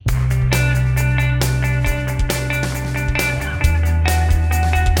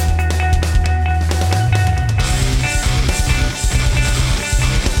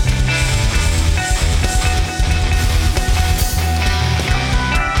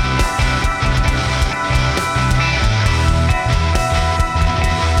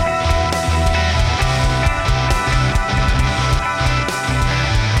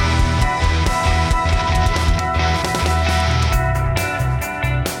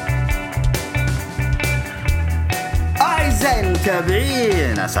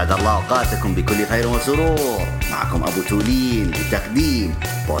المتابعين، أسعد الله أوقاتكم بكل خير وسرور. معكم أبو تولين لتقديم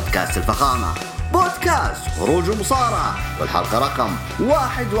بودكاست الفخامة، بودكاست هروج المصارعة، والحلقة رقم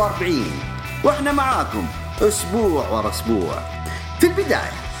 41، وإحنا معاكم أسبوع ورا أسبوع. في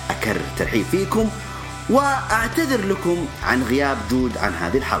البداية أكرر ترحيب فيكم وأعتذر لكم عن غياب جود عن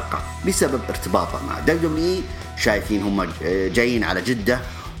هذه الحلقة بسبب ارتباطها مع WWE. شايفين هم جايين على جدة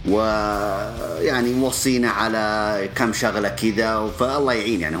ويعني موصينا على كم شغلة كذا، فالله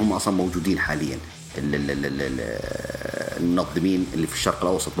يعين. يعني هم أصلا موجودين حاليا، المنظمين اللي في الشرق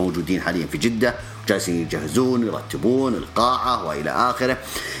الأوسط موجودين حاليا في جدة، جالسين يجهزون يرتبون القاعة وإلى آخره.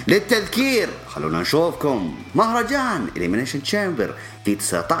 للتذكير خلونا نشوفكم مهرجان إليمينيشن تشامبر في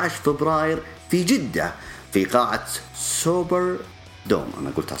 19 فبراير في جدة في قاعة سوبر دوم.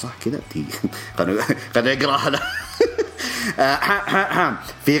 أنا قلتها صح كذا؟ خلونا نقرأها.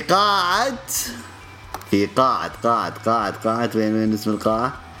 في قاعة وين اسم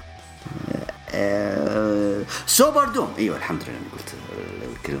القاعة؟ سوبر دوم. ايوه الحمد لله قلت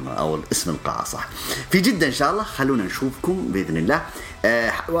الكلمة او اسم القاعة صح، في جدة ان شاء الله. خلونا نشوفكم باذن الله.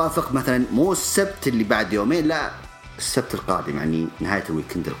 وافق مثلا مو السبت اللي بعد يومين، لا السبت القادم، يعني نهاية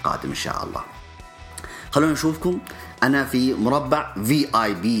الويكند القادم ان شاء الله. خلونا نشوفكم. انا في مربع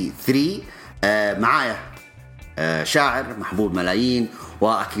VIP 3، معايا شاعر محبوب ملايين،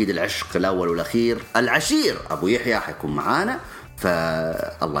 واكيد العشق الاول والاخير العشير ابو يحيى حيكون معانا،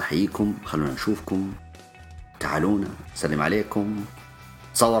 فالله يحييكم. خلونا نشوفكم، تعالونا سلم عليكم،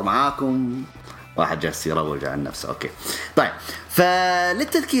 صور معاكم، واحد جالس يروج عن نفسه. اوكي طيب،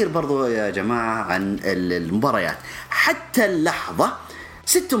 فللتذكير برضو يا جماعة عن المباريات. حتى اللحظة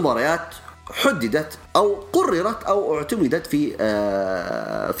 6 مباريات حددت او قررت او اعتمدت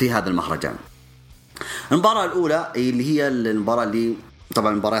في هذا المهرجان. المباراة الأولى اللي هي المباراة اللي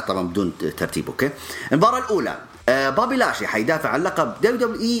طبعا المباريات طبعا بدون ترتيب. أوكي، المباراة الأولى بابي لاشلي حيدافع عن لقب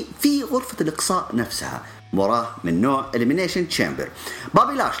WWE في غرفة الإقصاء نفسها، مباراة من نوع إليمينيشن تشامبر.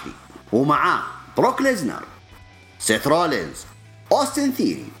 بابي لاشلي ومعاه بروك ليزنر، سيث رولينز، أوستن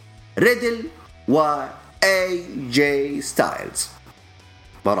ثيري، ريدل AJ ستايلز.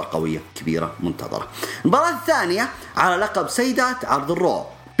 مباراة قوية كبيرة منتظرة. المباراة الثانية على لقب سيدات عرض الرو،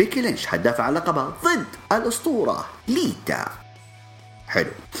 بيكي لينش حتدافع عن لقبها ضد الأسطورة ليتا.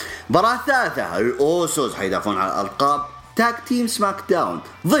 حلو. المباراة الثالثة الأوسوس حيدافعون على الألقاب تاج تيم سماك داون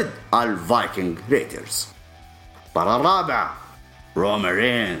ضد الفايكنج ريدرز. المباراة الرابعة رومان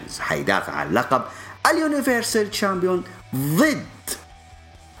رينز حيدافع عن لقب اليونيفرسال تشامبيون ضد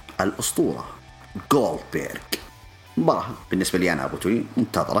الأسطورة جولدبيرغ. مباراة بالنسبة لي أنا أبو تولين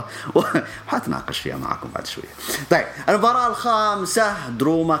منتظرة وحتناقش فيها معكم بعد شوية. طيب، المباراة الخامسة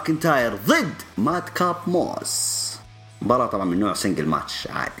درو ماكنتاير ضد مات كاب موس. مباراة طبعا من نوع سنجل ماتش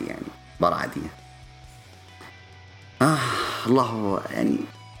عادي، يعني مباراة عادية. الله يعني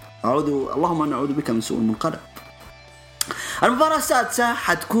اللهم نعوذ بك من سوء المنقلب. المباراة السادسة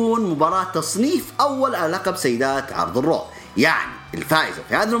حتكون مباراة تصنيف أول على لقب سيدات عرض الرو، يعني الفائزة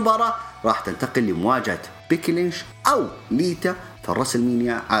في هذه المباراة راح تنتقل لمواجهة بيكي لينش أو ليتا في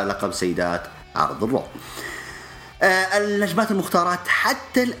الرسلمانيا على لقب سيدات عرض الرو. النجمات المختارات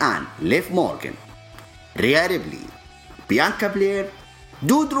حتى الآن ليف مورغان، ريا ريبلي، بيانكا بلير،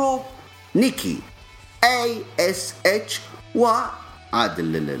 دودرو، نيكي، ASH، وعاد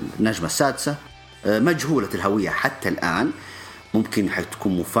النجمة السادسة مجهولة الهوية حتى الآن. ممكن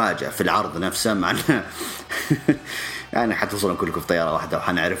حتكون مفاجأة في العرض نفسه، معنا يعني حتوصلون كلكم في طيارة واحدة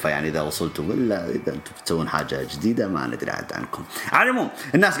وحنعرفها يعني إذا وصلتوا، ولا إذا أنتم بتسوون حاجة جديدة ما ندري عاد عنكم. على العموم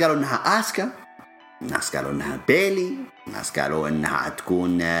الناس قالوا إنها آسكا، الناس قالوا إنها بيلي، الناس قالوا إنها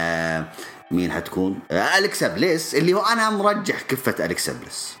حتكون مين حتكون أليكسا بليس، اللي هو أنا مرجح كفة أليكسا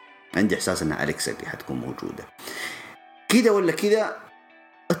بليس. عندي إحساس إنها أليكسا اللي حتكون موجودة كذا ولا كذا.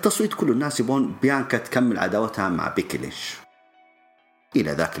 التصويت كل الناس يبون بيانكا تكمل عداوتها مع بيكي لينش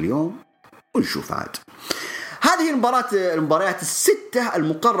إلى ذاك اليوم ونشوف عاد. هذه المباريات الستة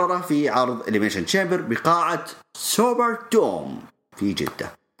المقررة في عرض إليمينيشن تشامبر بقاعة سوبر دوم في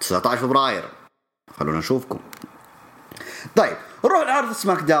جدة 19 فبراير. خلونا نشوفكم. طيب نروح لعرض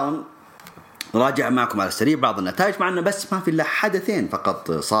سماك داون، نراجع معكم على السريع بعض النتائج، معنا بس ما في إلا حدثين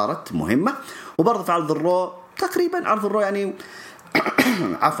فقط صارت مهمة. وبرضه في عرض الرو تقريبا عرض الرو يعني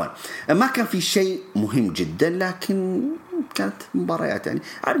عفوا ما كان في شيء مهم جدا، لكن كانت مباريات يعني.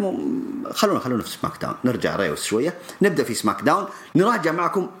 خلونا في سماك داون، نرجع ريوس شوية، نبدأ في سماك داون، نراجع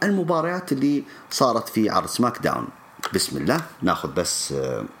معكم المباريات اللي صارت في عرض سماك داون. بسم الله. ناخذ بس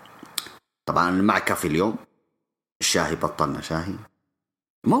طبعا مع كافي اليوم. الشاهي بطلنا شاهي،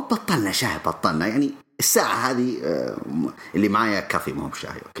 مو بطلنا شاهي، بطلنا يعني الساعة هذه اللي معايا كافي ما هو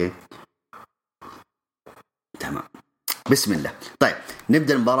بشاهي. أوكي تمام. بسم الله. طيب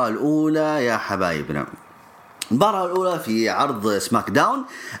نبدأ المباراة الأولى يا حبايبنا. المباراة الأولى في عرض سماك داون،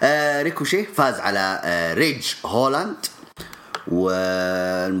 ريكوشيه فاز على ريج هولاند.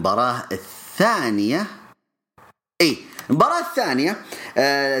 والمباراة الثانية المباراة الثانية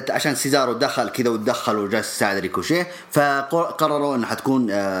عشان سيزارو دخل كذا وتدخل وجالس يساعد ريكوشيه، فقرروا أنها حتكون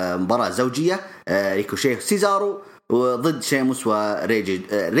مباراة زوجية، ريكوشيه سيزارو ضد شيموس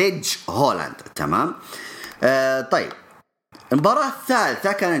وريج هولاند. تمام. طيب المباراة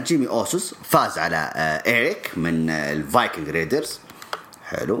الثالثة كانت جيمي أوسوس فاز على إيريك من الفايكنج ريدرز.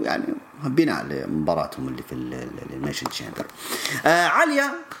 حلو، يعني بناء لمباراتهم اللي في الميشن تشامبر.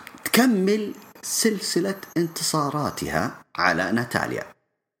 عليا تكمل سلسلة انتصاراتها على ناتاليا.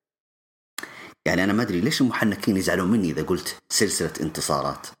 يعني أنا ما أدري ليش المحنكين يزعلون مني إذا قلت سلسلة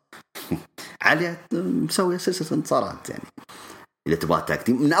انتصارات. عليا مسوية سلسلة انتصارات، يعني إذا تبغى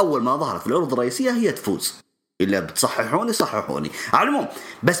تاكتي من أول ما ظهرت في العروض الرئيسية هي تفوز، إلا بتصححوني صححوني على العموم.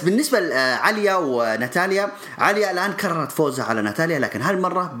 بس بالنسبة لعليا وناتاليا، عليا الآن كررت فوزها على ناتاليا، لكن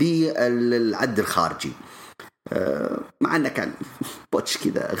هالمرة بالعد الخارجي، مع أنه كان بوتش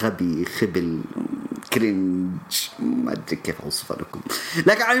كذا غبي خبل كرينج، ما أدري كيف أوصف لكم،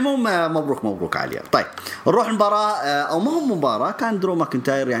 لكن على العموم مبروك عليا. طيب نروح المباراة، أو ما هو مباراة، كان درو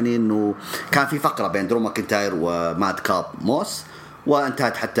ماكنتاير، يعني إنه كان في فقرة بين درو ماكنتاير وماد كاب موس،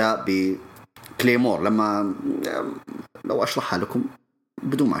 وانتهت حتى بكليمور. لما لو أشرحها لكم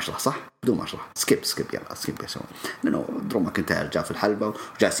بدون ما أشرح، صح؟ بدون ما أشرح، سكيب يلا سكيب يا سوا، لأنه درو ماكنتاير جاء في الحلبة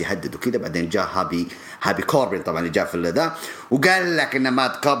وجالس يهدد وكذا، بعدين جاء هابي كوربين طبعا اللي جاء في ذا، وقال لك إن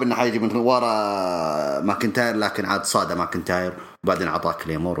مات كوربين حيجي من ورا ماكنتاير، لكن عاد صاد ماكنتاير وبعدين عطاه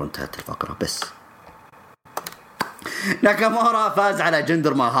كليمور وانتهت الفقرة. بس ناكامورا فاز على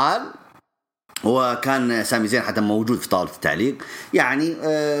جندر ماهال، وكان سامي زين حتى موجود في طاولة التعليق. يعني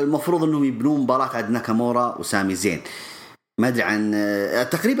المفروض انهم يبنون مباراة عند ناكامورا وسامي زين، ما ادري عن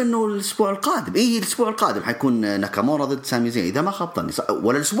تقريبا انه الاسبوع القادم، الاسبوع القادم حيكون ناكامورا ضد سامي زين اذا ما خبطني،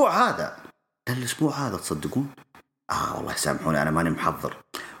 ولا الاسبوع هذا، الاسبوع هذا تصدقون؟ والله يسامحوني انا ماني محضر،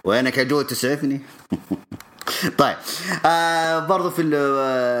 وانا كجو تسعفني. طيب برضو في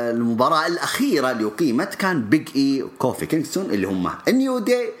المباراة الأخيرة اللي أقيمت كان بيج إي وكوفي كينغستون اللي هم النيو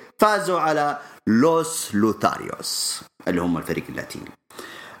داي فازوا على لوس لوثاريوس اللي هم الفريق اللاتيني.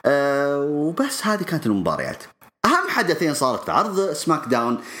 وبس هذه كانت المباريات. أهم حدثين صارت في عرض سماك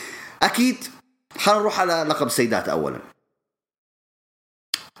داون، أكيد حنروح على لقب السيدات أولا.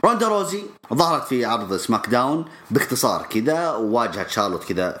 روندا روزي ظهرت في عرض سماك داون باختصار كذا، وواجهت شارلوت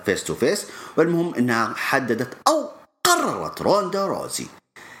كذا فيس تو فيس، والمهم انها حددت او قررت روندا روزي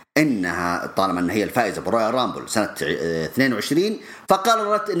انها طالما ان هي الفائزة بالرويال رامبل سنة 22،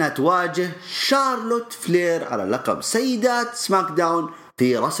 فقررت انها تواجه شارلوت فلير على لقب سيدات سماك داون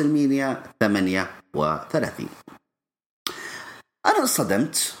في راسلمانيا 38. انا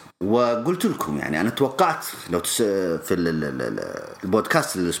انصدمت وقلت لكم، يعني أنا توقعت لو في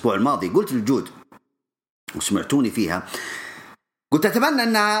البودكاست الأسبوع الماضي قلت للجود وسمعتوني فيها، قلت أتمنى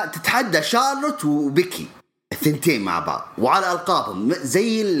أنها تتحدى شارلوت وبيكي الثنتين مع بعض وعلى ألقابهم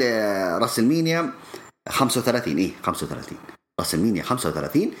زي راسلمانيا 35. 35 راسلمانيا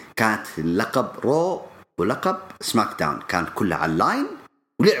 35 كانت اللقب رو ولقب سماك داون كانت كلها على اللاين،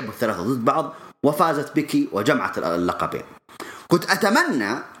 ولعبوا الثلاثة ضد بعض وفازت بيكي وجمعت اللقبين. كنت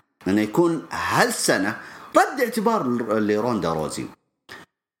أتمنى أنه يكون هالسنة رد اعتبار لروندا روزي،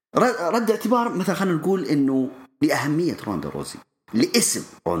 رد اعتبار مثلا خلينا نقول إنه لأهمية روندا روزي، لاسم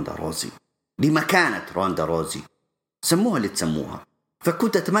روندا روزي، لمكانة روندا روزي، سموها اللي تسموها.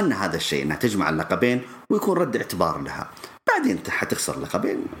 فكنت أتمنى هذا الشيء، أنها تجمع اللقبين ويكون رد اعتبار لها. بعدين أنت حتخسر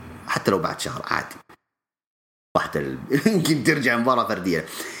اللقبين حتى لو بعد شهر عادي، واحدة يمكن ترجع مباراة فردية.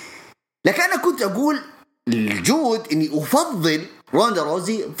 لكن أنا كنت أقول الجود إني أفضل روندا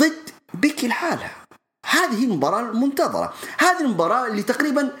روزي ضد بيكي لحالها. هذه المباراة المنتظرة، هذه المباراة اللي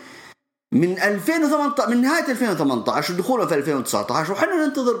تقريبا من 2018 من نهاية 2018 ودخولها في 2019 وحنا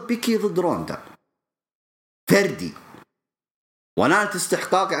ننتظر بيكي ضد روندا فردي، ونالت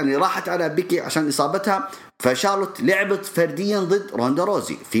استحقاق. يعني راحت على بيكي عشان إصابتها، فشارلوت لعبت فرديا ضد روندا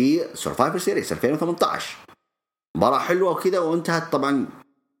روزي في سورفايفر سيريس 2018، مباراة حلوة وكذا، وانتهت طبعا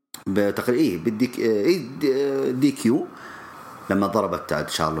بتقريبا دي كيو لما ضربت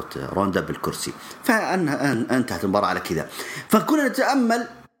شارلوت روندا بالكرسي، فانتهت المباراة على كذا. فكنا نتأمل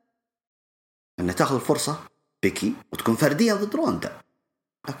أن تأخذ الفرصة بيكي وتكون فردية ضد روندا،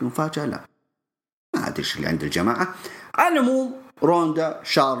 لكن مفاجأة لا، ما أدري إيش اللي عند الجماعة. على العموم روندا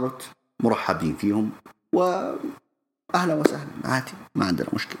شارلوت مرحبين فيهم وأهلا وسهلا عادي، ما عندنا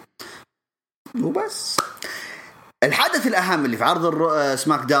مشكلة. وبس الحدث الأهم اللي في عرض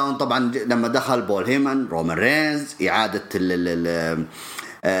سماك داون طبعا لما دخل بول هيمن رومان رينز، إعادة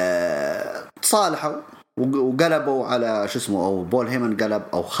تصالحوا وقلبوا على شو اسمه، أو بول هيمن قلب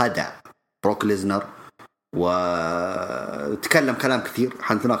أو خدع بروك ليزنر وتكلم كلام كثير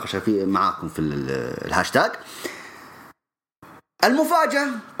حنتناقش فيه معاكم في الهاشتاج. المفاجأة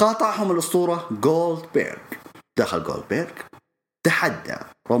قاطعهم الأسطورة جولدبيرغ. دخل جولدبيرغ تحدى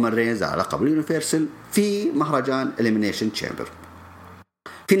رومان رينز على لقب اليونيفرسال في مهرجان إليمينيشن تشامبر.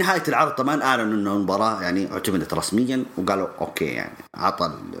 في نهاية العرض طبعا أعلنوا أنه المباراة يعني اعتمدت رسميا وقالوا أوكي، يعني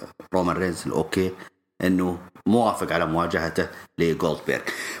عطى رومان رينز الأوكي أنه موافق على مواجهته لجولدبيرغ.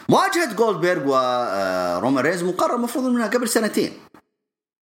 مواجهة جولدبيرغ ورومان رينز مقرر مفروض أنها قبل سنتين،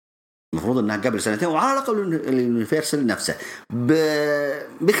 وعلى لقب اليونيفرسال نفسه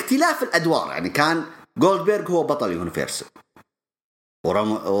باختلاف الأدوار. يعني كان جولدبيرغ هو بطل اليونيفرسال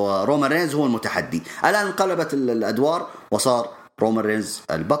ورومان رينز هو المتحدي. الآن انقلبت الأدوار وصار رومان رينز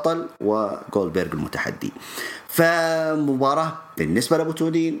البطل وجولدبيرغ المتحدي. فمباراة بالنسبة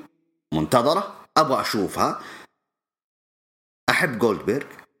للبطولين منتظرة، أبغى أشوفها. أحب جولدبيرغ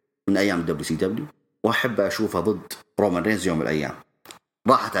من أيام WCW وأحب أشوفها ضد رومان رينز يوم من الأيام.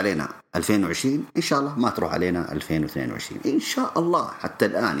 راحت علينا 2020 إن شاء الله ما تروح علينا 2022 إن شاء الله. حتى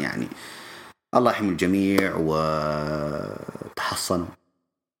الآن يعني الله يحمي الجميع وتحصنوا.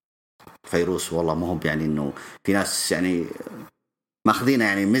 فيروس والله ما هو يعني إنه في ناس يعني ماخذينها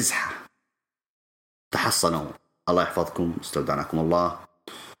يعني مزحة. تحصنوا، الله يحفظكم، استودعناكم الله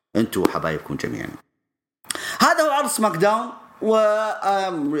أنتوا وحبايبكم جميعا. هذا هو عرض سماك داون. و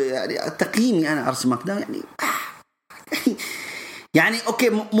يعني تقييمي أنا عرض سماك داون يعني أوكي،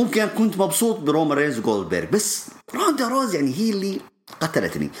 ممكن كنت مبسوط برومان رينز وجولدبيرغ، بس روندا روز يعني هي اللي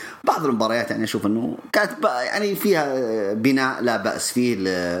قتلتني. بعض المباريات يعني أشوف أنه كانت يعني فيها بناء لا بأس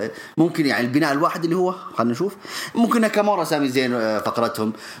فيه. ممكن يعني البناء الواحد اللي هو خلنا نشوف، ممكن ناكامورا سامي زين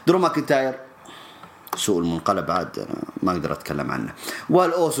فقرتهم، درو ماكنتاير سوء المنقلب عاد ما أقدر أتكلم عنه،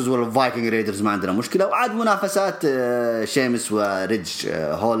 والأوسوس والفايكنج ريدرز ما عندنا مشكلة. وعاد منافسات شيمس وريدج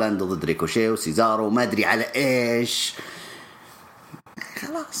هولاند ضد ريكوشي وسيزارو ما أدري على إيش.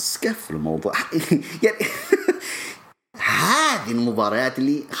 خلاص قفل الموضوع يعني هذه المباريات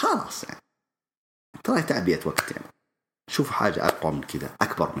اللي خلاص يعني ترى تعبية وقت. يعني شوفوا حاجة أقوى من كذا،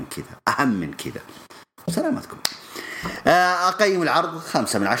 أكبر من كذا، أهم من كذا. سلامتكم. أقيم العرض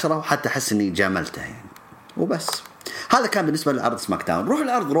 5/10 وحتى أحس إني جاملته يعني وبس. هذا كان بالنسبة للعرض سماك داون. نروح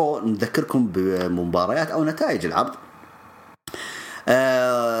العرض رو، نذكركم بمباريات أو نتائج العرض.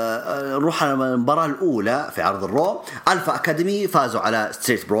 نروح على المباراة الأولى في عرض الرو. ألفا أكاديمي فازوا على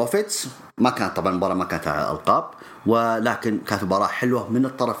ستريت بروفيتس. ما كانت طبعا المباراة ما كانت على ألقاب، ولكن كانت مباراة حلوة من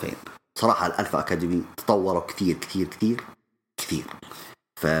الطرفين صراحة. الألفا أكاديمي تطوروا كثير كثير كثير كثير.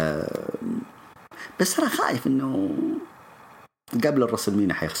 بس أنا خايف إنه قبل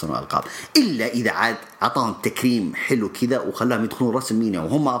الرسلمينيا حيخسروا ألقاب، إلا إذا عاد عطاهم تكريم حلو كذا وخلاهم يدخلون الرسلمينيا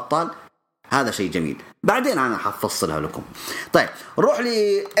وهم أبطال. هذا شيء جميل، بعدين أنا حفصلها لكم. طيب نروح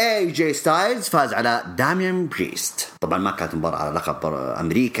لأي جي ستايلز فاز على داميان بريست. طبعا ما كانت مباراة على لقب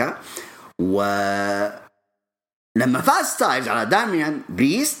أمريكا، ولما فاز ستايلز على داميان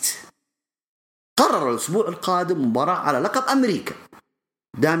بريست قرر الأسبوع القادم مباراة على لقب أمريكا.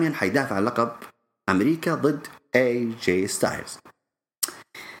 داميان حيدافع عن لقب أمريكا ضد أي جي ستايلز.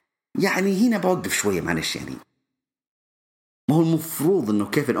 يعني هنا بوقف شوية معلش، يعني ما هو المفروض انه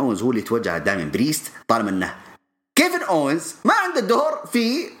كيفن اونز هو اللي يتوجه على داميان بريست طالما انه كيفن اونز ما عنده دور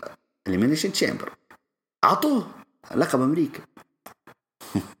في الإليمينيشن تشامبر. عطوه لقب امريكا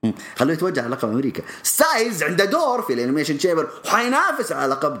خلوه يتوجه على لقب امريكا. ستايلز عنده دور في الإليمينيشن تشامبر وحينافس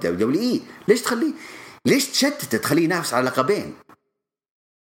على لقب WWE. ليش تشتت تخليه ينافس على لقبين؟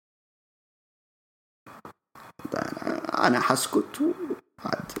 انا حسكت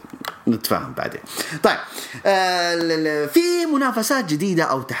وعاد نتفاهم بعدين. طيب في منافسات جديدة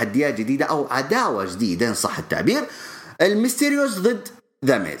أو تحديات جديدة أو عداوة جديدة إن صح التعبير. الميستيريوس ضد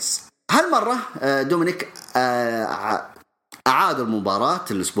ذا ميز. هالمرة دومينيك أعادوا المباراة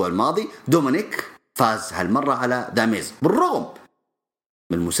الأسبوع الماضي. دومينيك فاز هالمرة على ذا ميز بالرغم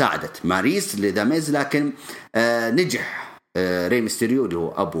من مساعدة ماريس لذا ميز، لكن نجح ري ميستيريو اللي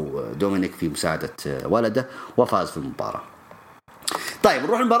هو أبو دومينيك في مساعدة ولده وفاز في المباراة. طيب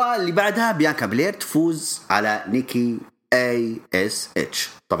نروح المباراة اللي بعدها. بيانكا بلير تفوز على نيكي ASH.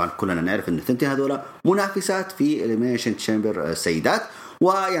 طبعا كلنا نعرف ان الثنتين هذولا منافسات في إليمينيشن تشامبر سيدات،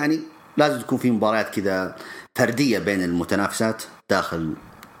 ويعني لازم تكون في مباريات كذا فردية بين المتنافسات داخل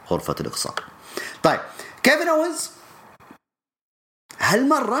غرفة الإقصاء. طيب كيفن أوينز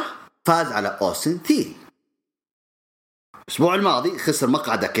هالمرة فاز على أوستن ثيري. الأسبوع الماضي خسر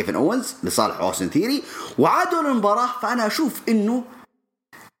مقعده كيفن أوينز لصالح أوستن ثيري وعادوا للمباراة. فأنا أشوف إنه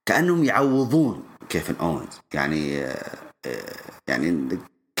كأنهم يعوضون كيفن أوينز. يعني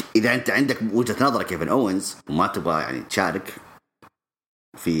إذا أنت عندك وجهة نظر كيفن أوينز وما تبغى يعني تشارك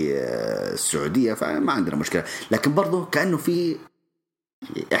في السعودية فما عندنا مشكلة، لكن برضو كأنه في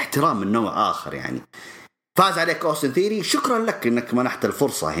احترام من نوع آخر. يعني فاز عليك أوستن ثيري، شكرا لك إنك منحت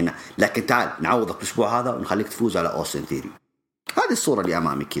الفرصة هنا، لكن تعال نعوضك الأسبوع هذا ونخليك تفوز على أوستن ثيري. هذه الصورة اللي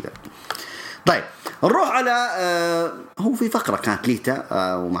أمامي كذا. طيب نروح على هو في فقرة كانت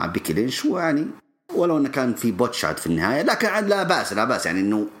ليتا ومع بيكي لينش، ويعني ولو أنه كان في بوتشات في النهاية لكن لا بأس يعني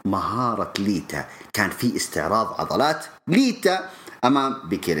إنه مهارة ليتا كان في استعراض عضلات ليتا أمام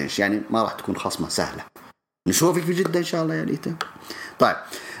بيكي لينش، يعني ما راح تكون خصمة سهلة. نشوفك في جدة إن شاء الله يا ليتا. طيب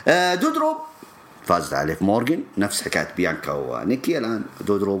دودروب فازت على ليف مورغان، نفس حكاية بيانكا ونيكي. الآن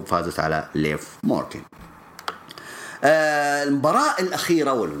دودروب فازت على ليف مورغان. المباراة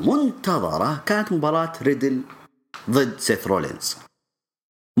الأخيرة والمنتظرة كانت مباراة ريدل ضد سيث رولينز.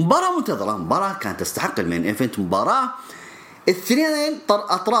 مباراة منتظرة، مباراة كانت تستحق المين إيفنت. مباراة الاثنين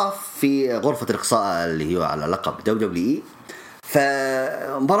أطراف في غرفة الإقصاء اللي هي على لقب WWE.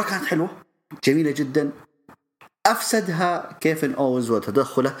 فمباراة كانت حلوة جميلة جدا، أفسدها كيفن أوينز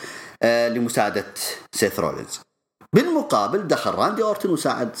وتدخله لمساعدة سيث رولينز. بالمقابل دخل راندي أورتن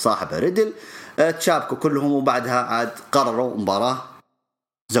وساعد صاحبه ريدل، تشابكوا كلهم، وبعدها عاد قرروا مباراة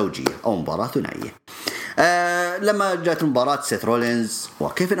زوجية أو مباراة ثنائية. لما جاءت مباراة سيث رولينز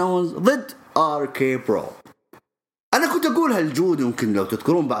وكيفن أوينز ضد RK برو. أنا كنت أقولها الجود، يمكن لو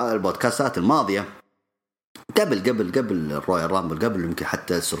تذكرون بعض البودكاستات الماضية قبل الرويال رامبل، قبل يمكن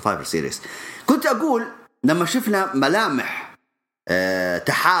حتى السرفايفر سيريس، كنت أقول لما شفنا ملامح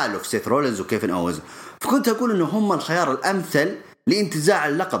تحالف سيث رولينز وكيفن أوينز، فكنت أقول إنه هم الخيار الأمثل لانتزاع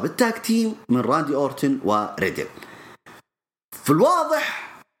اللقب التاج تيم من راندي أورتن وريدل. في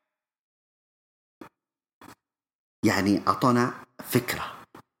الواضح يعني أعطونا فكرة،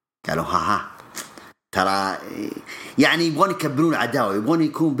 قالوا ها ترى يعني يبغون يكبرون العداوة، يبغون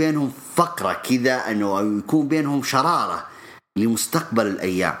يكون بينهم فقرة كذا، أنه يكون بينهم شرارة لمستقبل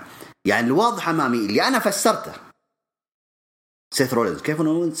الأيام. يعني الواضح أمامي اللي أنا فسرته، سيث رولينز كيفن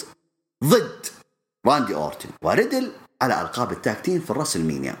أوينز ضد راندي أورتن وريدل على ألقاب التاج تيم في الرسل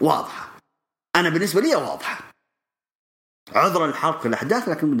مينيا، واضحة. أنا بالنسبة لي واضحة، عذرا لحرق الأحداث،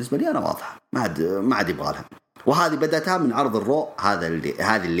 لكن بالنسبة لي أنا واضحة، ما عاد يبغى لها. وهذه بدأتها من عرض الرو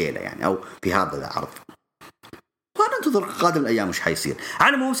هذه الليلة يعني، أو في هذا العرض. وأنا انتظر قادم الأيام مش حيصير.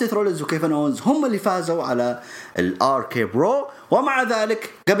 على مو سيث رولينز وكيفن أوينز هم اللي فازوا على الRK برو. ومع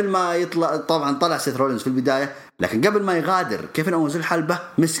ذلك قبل ما يطلع، طبعا طلع سيث رولينز في البداية، لكن قبل ما يغادر كيفن أوينز الحلبة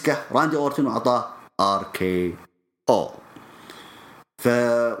مسكه راندي أورتن وعطاه RKO.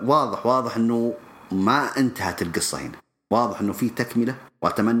 فواضح أنه ما انتهت القصة هنا، واضح أنه في تكملة،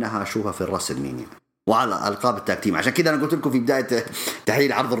 وأتمنىها أشوفها في الرسل مينيا وعلى ألقاب التاج تيم. عشان كذا أنا قلت لكم في بداية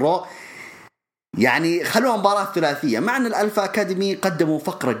تحليل عرض الرو يعني خلوها مباراة ثلاثية، مع أن الألفا أكاديمي قدموا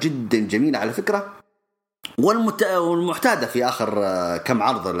فقرة جدا جميلة على فكرة، والمعتادة في آخر كم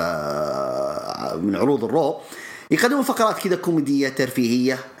عرض من عروض الرو يقدموا فقرات كذا كوميدية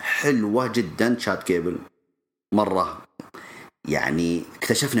ترفيهية حلوة جدا. شات كيبل مرة يعني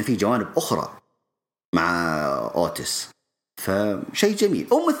اكتشفنا فيه جوانب أخرى مع أوتس، فشيء جميل.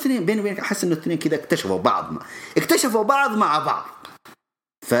 الاثنين بيني وبينك أحس إنه الاثنين كذا اكتشفوا بعض مع بعض،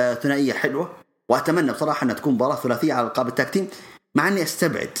 فثنائية حلوة. وأتمنى بصراحة أنها تكون مباراة ثلاثية على ألقاب التاج تيم، مع أني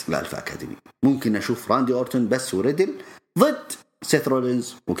أستبعد الألفا أكاديمي. ممكن أشوف راندي أورتن بس وريدل ضد سيث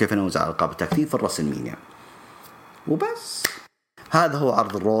رولينز وكيفن أوينز على ألقاب التاج تيم في الرسل مينيا. وبس هذا هو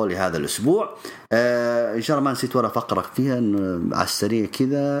عرض الرو لهذا الأسبوع. إن شاء الله ما نسيت ولا فقرة فيها على السريع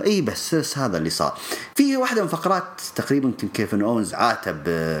كذا. بس هذا اللي صار في واحدة من فقرات تقريبا. كيفن أوينز عاتب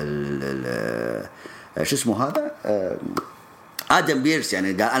شو اسمه هذا آدم بيرس،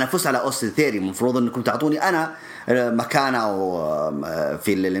 يعني قال أنا فزت على أوستن ثيري، مفروض أنكم تعطوني أنا مكانة أو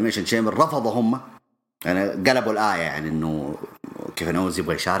في الإليميشن تشامبر. رفضوا هم، يعني قلبوا الآية، يعني إنه كيفن أوينز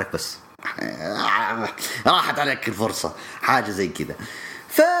يبغى يشارك بس راحت عليك الفرصة، حاجة زي كذا.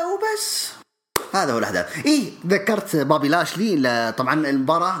 فوبس هذا هو الأحداث. ذكرت بابي لاشلي. طبعا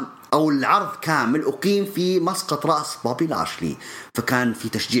المباراة أو العرض كامل أقيم في مسقط رأس بابي لاشلي، فكان في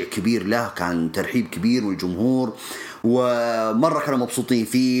تشجيع كبير له، كان ترحيب كبير من الجمهور، ومرة كانوا مبسوطين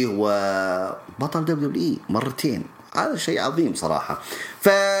فيه، وبطل WWE مرتين. هذا شيء عظيم صراحة.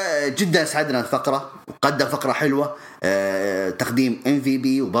 فجدا سعدنا الفقرة، وقدم فقرة حلوة، تقديم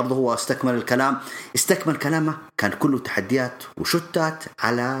MVP، وبرضه هو استكمل كلامه كان كله تحديات وشتات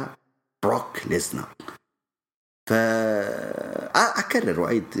على بروك ليزنر. فأكرر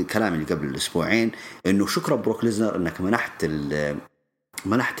وأعيد كلامي اللي قبل الأسبوعين إنه شكرا بروك ليزنر إنك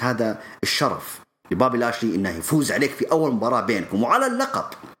منحت هذا الشرف لبابي لاشلي إنه يفوز عليك في أول مباراة بينكم وعلى اللقب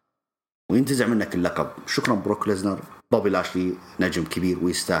وينتزع منك اللقب. شكرا بروك ليزنر. بابي لاشلي نجم كبير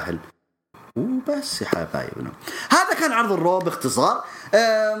ويستاهل. وبس يا حبايبنا هذا كان عرض الرو باختصار.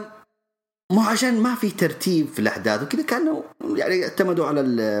 مو عشان ما في ترتيب في الأحداث وكذا، كانوا يعني اعتمدوا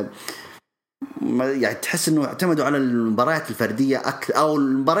على يعني تحس إنه اعتمدوا على المباريات الفردية أو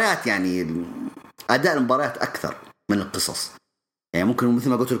المباريات، يعني أداء المباريات أكثر من القصص. يعني ممكن مثل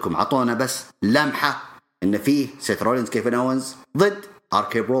ما قلت لكم عطونا بس لمحة إن فيه سيث رولينز كيفن أوينز ضد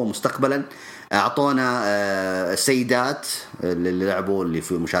RK Bro مستقبلا. أعطونا السيدات اللي لعبوا اللي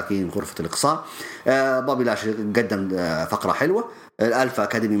في مشاركين غرفة الإقصاء. بابي لاشلي قدم فقرة حلوة. الألفا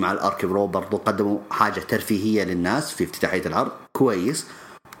أكاديمي مع الRK Bro برضو قدموا حاجة ترفيهية للناس في افتتاحية العرض كويس.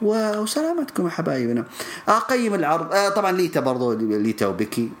 وسلامتكم يا حبايبنا. أقيم العرض طبعا ليتا برضو، ليتا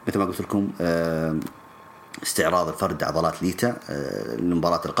وبيكي مثل ما قلت لكم استعراض الفرد عضلات ليتا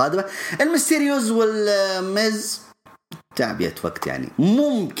للمباراة القادمة. الميستيريوز والميز تعبية وقت، يعني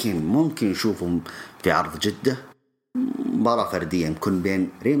ممكن نشوفهم في عرض جدة مباراة فردية يكون بين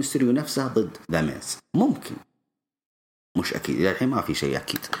ري ميستيريو نفسه ضد ذا ميز، ممكن مش أكيد، إلى الحين ما في شيء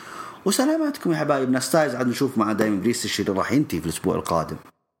أكيد. وسلاماتكم يا حبايبنا. ستايلز عاد نشوف مع دايمن بريست الشيء اللي راح ينتهي في الأسبوع القادم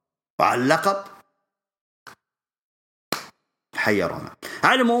وعلى اللقب حيرونا.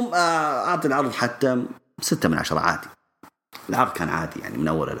 على العموم أعطي العرض حتى 6 من 10 عادي. العرض كان عادي يعني من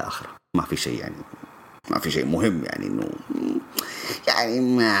أول إلى آخر، ما في شيء يعني ما في شيء مهم يعني إنه يعني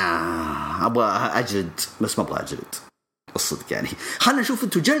ما أبغى أجلد بس ما أبغى أجلد الصدق يعني. خلنا نشوف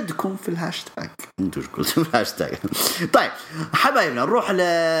أنتوا جلدكم في الهاشتاج، أنتوا قلتوا في الهاشتاج. طيب حبايبنا نروح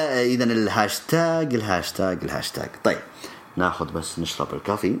إذا الهاشتاج. طيب ناخذ بس نشرب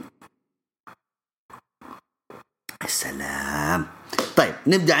الكافي. السلام. طيب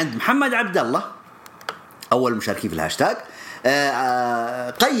نبدأ عند محمد عبد الله أول مشاركين في الهاشتاج.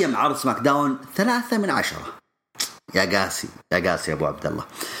 قيم عرض سماك داون 3 من 10. يا قاسي يا أبو عبد الله.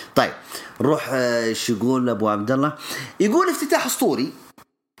 طيب نروح ايش يقول أبو عبد الله؟ يقول افتتاح أسطوري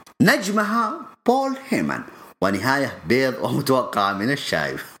نجمها بول هيمان ونهاية بيض ومتوقعة من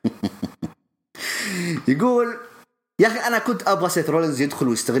الشايف. يقول يا أخي أنا كنت أبغى سيث رولينز يدخل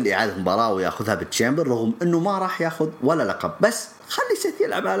ويستغل إعادة مباراة ويأخذها بالتشامبر رغم أنه ما راح يأخذ ولا لقب، بس خلي سيث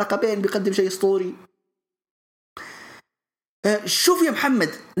يلعب على لقبين بيقدم شيء أسطوري. شوف يا محمد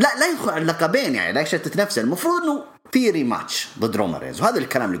لا يدخل على اللقبين يعني لا يشتت نفسه. المفروض أنه في ريماتش ضد رومان رينز وهذا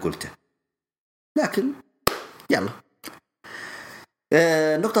الكلام اللي قلته، لكن يلا.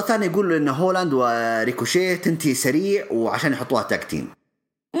 النقطة الثانية يقول إن هولاند وريكوشيه تنتهي سريع وعشان يحطوها تاكتين.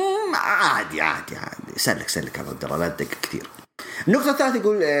 عادي سلك يا عبد الله لا تدقق كثير. النقطة الثالثة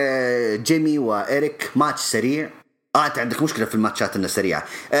يقول جيمي وإيريك ماتش سريع. أنت عندك مشكلة في الماتشات إنها سريعة.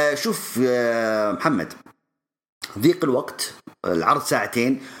 شوف محمد ضيق الوقت، العرض 2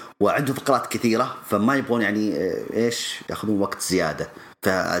 ساعة وعنده فقرات كثيرة فما يبغون يعني إيش يأخذون وقت زيادة،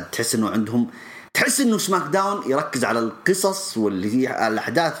 فتحس إنه عندهم تحس إنه سماك داون يركز على القصص واللي هي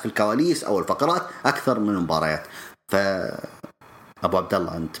الأحداث في الكواليس أو الفقرات أكثر من المباريات. أبو عبد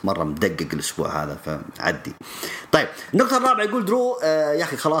الله أنت مرة مدقق الأسبوع هذا فعدي. طيب النقطة الرابعة يقول درو يا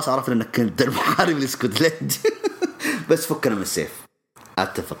أخي خلاص عرفنا أنك كنت المحارب الاسكتلندي بس فكنا من السيف.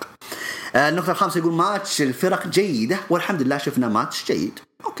 أتفق. النقطة الخامسة يقول ماتش الفرق جيدة والحمد لله شفنا ماتش جيد.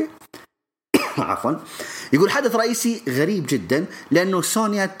 أوكي. عفوا. يقول حدث رئيسي غريب جدا لأنه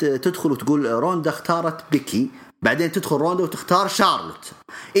سونيا تدخل وتقول روندا اختارت بيكي بعدين تدخل روندا وتختار شارلوت.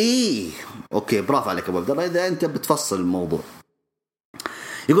 أوكي برافو عليك أبو عبد الله إذا أنت بتفصل الموضوع.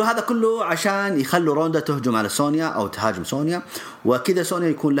 يقول هذا كله عشان يخلوا روندا تهجم على سونيا أو تهاجم سونيا وكذا سونيا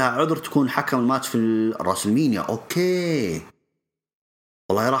يكون لها عذر تكون حكم الماتش في الراسلمينيا. أوكي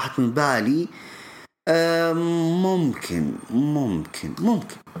والله راحت من بالي. ممكن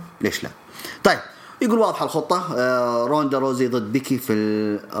ليش لا. طيب يقول واضحة الخطة. روندا روزي ضد بيكي في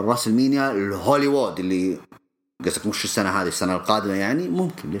الراسلمينيا الهوليوود اللي قصدك مش السنة هذه السنة القادمة يعني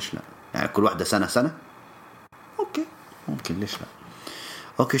ممكن ليش لا يعني كل واحدة سنة. أوكي ممكن ليش لا.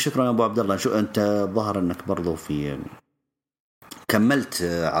 اوكي شكرا ابو عبد الله. شو انت ظهر انك برضو في كملت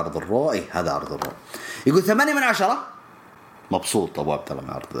عرض الرو. هذا عرض الرو. يقول 8 من 10. مبسوط ابو عبد الله من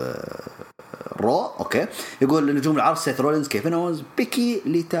عرض الرو. اوكي يقول نجوم العرض سيث رولينز كيفن أوينز بيكي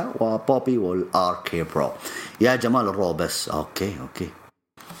ليتا وبوبي والآركي برو. يا جمال الرو بس. اوكي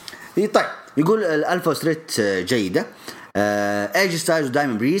طيب يقول الالفا ستريت جيدة. ايج ستايلز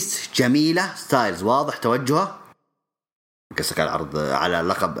ودايمن بريست جميلة. ستايلز واضح توجهه قصك على العرض على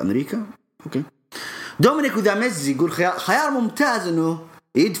لقب أمريكا. أوكي. دومينيك وذا ميز يقول خيار ممتاز إنه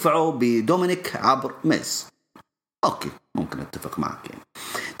يدفعوا بدومينيك عبر ميز. اوكي ممكن اتفق معك يعني.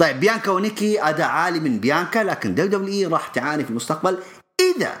 طيب بيانكا ونيكي اداء عالي من بيانكا، لكن WWE راح تعاني في المستقبل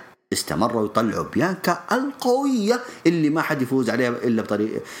اذا استمروا يطلعوا بيانكا القوية اللي ما حد يفوز عليها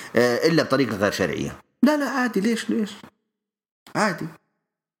الا بطريقة غير شرعية. لا عادي، ليش عادي،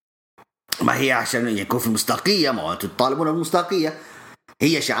 ما هي عشان يكون في مصداقية، ما انتم تطالبون بالمصداقية.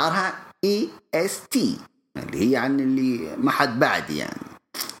 هي شعارها EST اللي هي عن اللي ما حد بعدي، يعني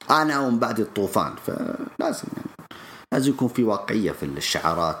انا ومن بعد الطوفان، فلازم يعني لازم يكون في واقعية في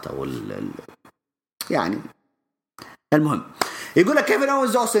الشعارات او يعني. المهم يقول لك كيفن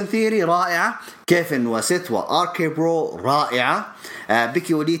أوينز أوستن ثيري رائعة، كيفن وسيت وآركي برو رائعة،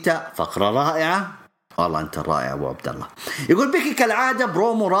 بيكي وليتا فقرة رائعة. والله أنت رائع أبو عبد الله. يقول بيكي كالعادة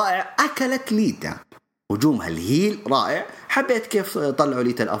برومو رائع، أكلت ليتا، هجومها الهيل رائع، حبيت كيف طلعوا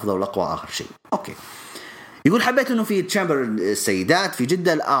ليتا الأفضل والأقوى آخر شيء. أوكي. يقول حبيت أنه في تشامبر السيدات في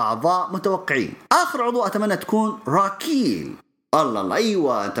جدة الأعضاء متوقعين، آخر عضو أتمنى تكون راكيل. الله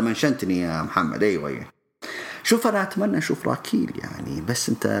أيوة أنت منشنتني يا محمد، أيوة. شوف أنا أتمنى أشوف راكيل يعني، بس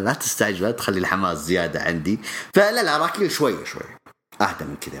أنت لا تستعجل، لا تخلي الحماس زيادة عندي. فلا راكيل شوية أهدى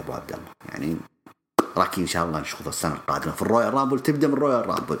من كذا يا أبو عبد الله يعني. راكيل إن شاء الله نشوفه السنة القادمة في الرويال رامبل، تبدأ من الرويال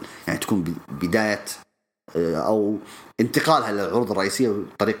رامبل يعني تكون بداية أو انتقالها للعروض الرئيسية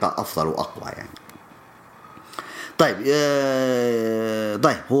بطريقة أفضل وأقوى يعني. طيب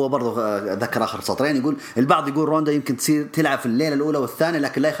هو برضه ذكر آخر سطرين، يقول البعض يقول روندا يمكن تصير تلعب في الليلة الأولى والثانية،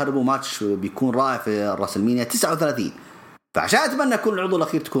 لكن لا يخربوا ماتش بيكون رائع في الراسلمانيا 39. فعشان أتمنى يكون العضو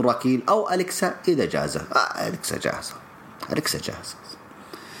الأخير تكون راكيل أو أليكسا إذا جازة. أليكسا جاهزة.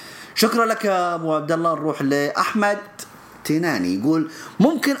 شكرا لك يا أبو عبد الله. نروح لأحمد تيناني، يقول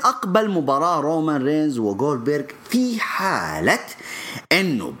ممكن أقبل مباراة رومان رينز وغولدبرغ في حالة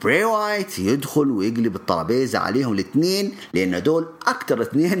إنه بري وايت يدخل ويقلب الطرابيزة عليهم الاثنين، لأن دول أكتر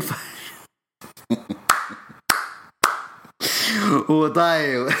اثنين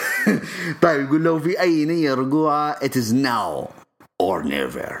طيب يقول لو في أي نية رجوعة it is now or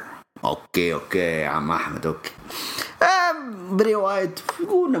never. أوكي يا عم أحمد. أوكي بري وايت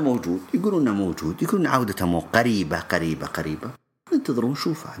يقولون موجود، يقولون عودته قريبة. ننتظر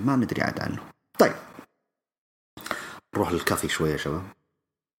ونشوفها، ما ندري عاد عنه. طيب نروح للكافي شوية يا شباب،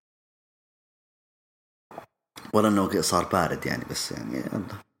 ولا انه صار بارد يعني، بس يعني يلا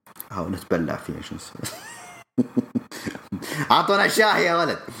حاول نتبلع فيه شو نسوي. اعطونا شاي يا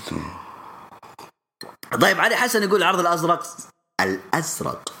ولد. طيب علي حسن يقول العرض الازرق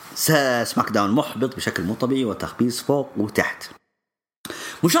سماك داون محبط بشكل مو طبيعي، وتخبيص فوق وتحت،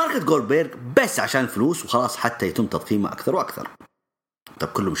 مشاركة جولدبرغ بس عشان الفلوس وخلاص، حتى يتم تضخيمه اكثر واكثر. طب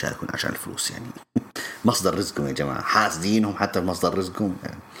كلهم مشاركون عشان الفلوس يعني. مصدر رزقهم يا جماعة، حاسدينهم حتى مصدر رزقهم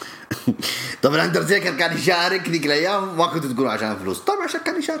يعني. طب الأندرتيكر كان يشارك ذيك الأيام ما كنت تقولوا عشان فلوس، طبعا عشان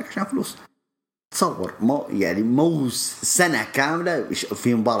كان يشارك عشان فلوس. تصور مو سنة كاملة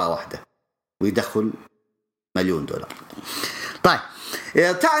في مباراة واحدة ويدخل $1,000,000. طيب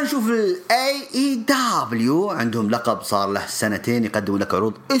تعال نشوف ال AEW، عندهم لقب صار له 2 يقدموا لك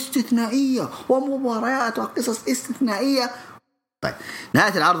عروض استثنائية ومباريات وقصص استثنائية. طيب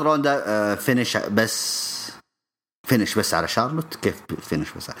نهاية العرض روندا فينش بس على شارلوت. كيف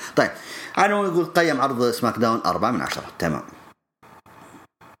فينش بس؟ طيب أنا يقول قيم عرض سماك داون 4/10. تمام.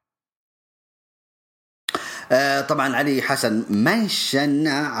 طبعا علي حسن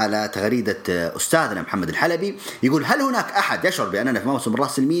منشنا على تغريدة أستاذنا محمد الحلبي، يقول هل هناك أحد يشعر بأننا في موسم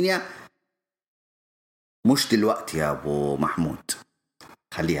راسلمانيا؟ مش دلوقتي يا أبو محمود،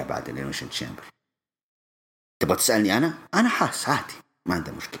 خليها بعد الإليمينيشن تشامبر. تبغى تسألني أنا حاس عادي، ما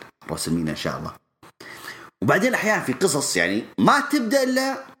عنده مشكلة راسلمانيا إن شاء الله. وبعدين أحيانا في قصص يعني ما تبدأ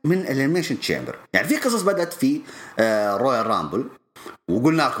إلا من الإليمينيشن تشامبر، يعني في قصص بدأت في رويال رامبل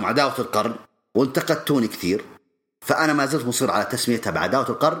وقلنا لكم عداوة القرن وانتقدتوني كثير، فأنا ما زلت مصر على تسميتها بعداوة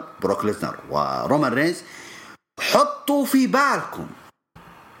القرن بروك ليزنر ورومان رينز. حطوا في بالكم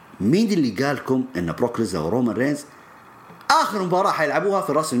مين اللي قالكم إن بروك ليزنر ورومان رينز آخر مباراة حيلعبوها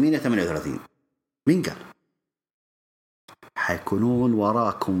في راسلمانيا 38؟ مين قال؟ حيكونون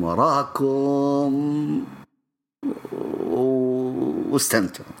وراكم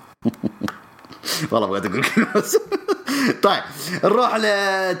واستمتعوا. والله بغيت أقول كلمة. طيب نروح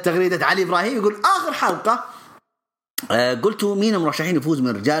لتغريدة علي إبراهيم، يقول آخر حلقة قلتوا مين مرشحين يفوز من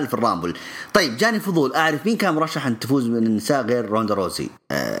الرجال في الرامبل. طيب جاني فضول أعرف مين كان مرشح أن تفوز من النساء غير روندا روزي.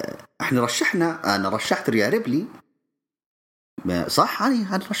 أنا رشحت ريا ريبلي، صح؟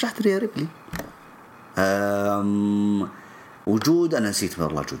 أنا رشحت ريا ريبلي. وجود أنا نسيت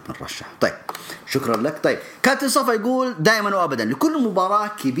والله وجود من رشح. طيب شكرا لك. طيب كابتن صفا يقول دائما وأبدا لكل مباراة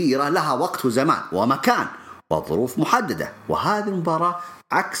كبيرة لها وقت وزمان ومكان، وظروف محددة، وهذه المباراة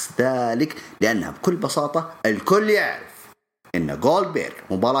عكس ذلك، لأنها بكل بساطة الكل يعرف إن جولدبيرغ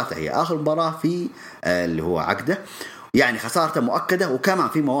مباراته هي آخر مباراة في اللي هو عقده، يعني خسارته مؤكدة، وكمان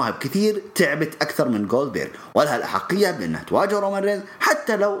في مواهب كثير تعبت أكثر من جولدبيرغ ولها الأحقية بأنها تواجه رومان رينز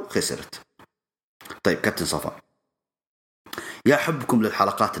حتى لو خسرت. طيب كابتن صفا، يا حبكم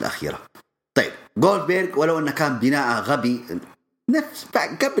للحلقات الأخيرة. طيب جولدبيرغ ولو أنه كان بناء غبي نفس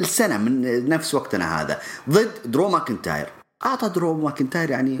قبل سنة من نفس وقتنا هذا ضد درو ماكنتاير، أعطى درو ماكنتاير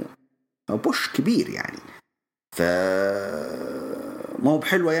يعني بوش كبير يعني، ف ما هو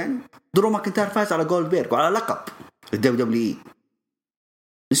بحلوة يعني. درو ماكنتاير فاز على جولدبيرغ وعلى لقب الدبليو دبليو اي،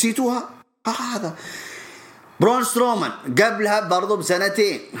 نسيتوها؟ هذا برون سترومان قبلها برضو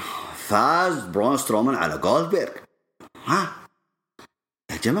بسنتين فاز برون سترومان على جولدبيرغ.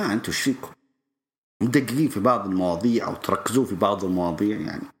 يا جماعة انتوا ايش فيكم؟ مدققين في بعض المواضيع او تركزوا في بعض المواضيع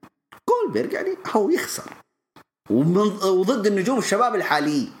يعني. جولدبيرغ يعني هو يخسر وضد النجوم الشباب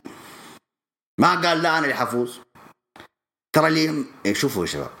الحاليين، ما قال لا انا اللي حفوز. ترى اللي شوفوا يا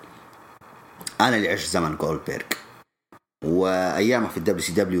شباب، انا اللي عشت زمن جولدبيرغ وايامه في الدبليو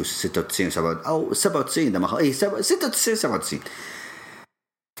سي دبليو 96 او 97 ده ما 96 97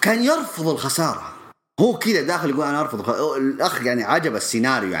 كان يرفض الخساره. هو كذا داخل يقول انا ارفض الاخ يعني عجب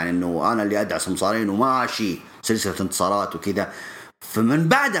السيناريو، يعني انه انا اللي ادعس مصارين وماشي سلسله انتصارات وكذا. فمن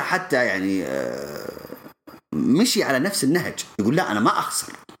بعدها حتى يعني مشي على نفس النهج، يقول لا انا ما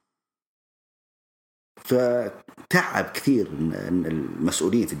اخسر. فتعب كثير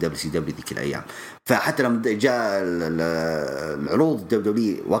المسؤولين في الدبليو سي دبليو ذيك الايام. فحتى لما جاء العروض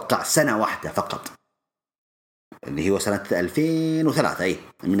الدبليو وقع سنه واحده فقط، اللي هو سنه 2003، اي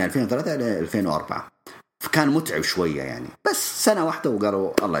من 2003 الى 2004. فكان متعب شويه يعني، بس سنه واحده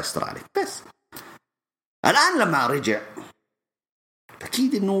وقالوا الله يستر عليك. بس الان لما رجع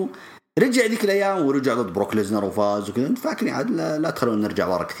اكيد انه رجع ذيك الايام ورجع ضد بروك ليزنر وفاز وكذا. انت فاكرين عاد لا تخلونا نرجع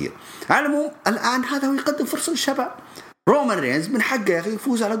ورا كثير. على العموم الان هذا هو يقدم فرصه للشباب. رومان رينز من حقه يا اخي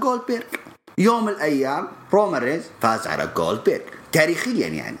يفوز على جولدبيرغ. يوم من الايام رومان رينز فاز على جولدبيرغ تاريخيا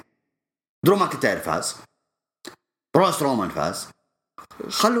يعني. درو ماكنتاير فاز، بروس رومان فاز،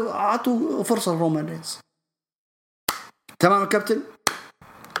 خلوا اعطوا فرصه لرومان رينز. تمام الكابتن؟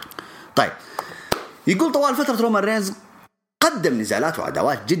 طيب يقول طوال فتره رومان رينز قدم نزالات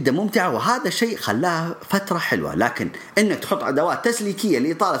وعداوات جدا ممتعة، وهذا شيء خلاها فترة حلوة. لكن انك تحط عداوات تسليكية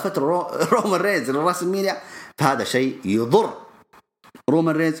لإطالة فترة رومان رينز للراسلمانيا، فهذا شيء يضر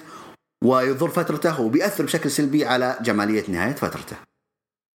رومان رينز ويضر فترته وبيأثر بشكل سلبي على جمالية نهاية فترته.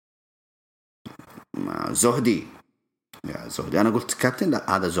 زهدي يا زهدي، انا قلت كابتن،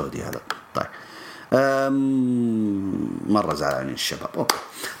 لا هذا زهدي هذا. طيب مرة زعلانين الشباب. أوكي.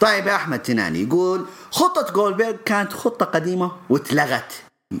 طيب يا أحمد تناني يقول خطة جولدبيرغ كانت خطة قديمة واتلغت،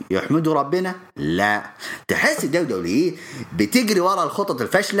 يحمدوا ربنا. لا، تحس الدولة بتجري وراء الخطط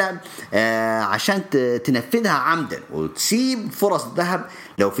الفاشلة عشان تنفذها عمدا وتسيب فرص الذهب.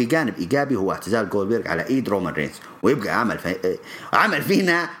 لو في جانب إيجابي هو اعتزال جولدبيرغ على إيد رومان رينز، ويبقى عمل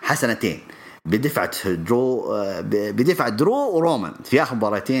فينا حسنتين بدفع درو ورومان في آخر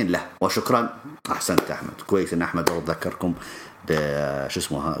مباراتين له. وشكرا، أحسنت أحمد، كويس إن أحمد برضه ذكركم بشو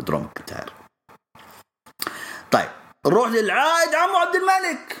اسمه درو ماكنتاير. طيب نروح للعائد عمو عبد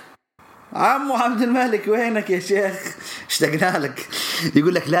الملك. عمو عبد الملك وينك يا شيخ؟ اشتقنا لك.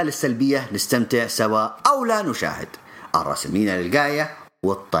 يقول لك لا للسلبية، نستمتع سوا أو لا نشاهد. الراسلمانيا للغاية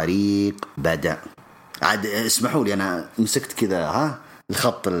والطريق بدأ. عاد اسمحوا لي أنا مسكت كذا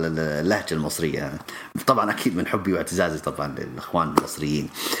الخط اللهجة المصرية، طبعا أكيد من حبي واعتزازي طبعا للإخوان المصريين.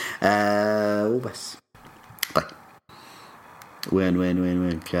 وبس. طيب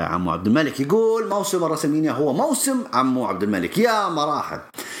وين يا عمو عبد الملك؟ يقول موسم الراسلمانيا هو موسم عمو عبد الملك. يا مرحب.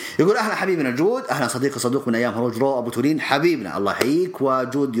 يقول أهلا حبيبنا جود، أهلا صديقي صدوق من أيام هروج رو أبو تورين حبيبنا، الله يحييك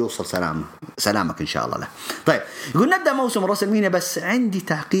وجود يوصل سلامك إن شاء الله له. طيب يقول نبدأ موسم الراسلمانيا، بس عندي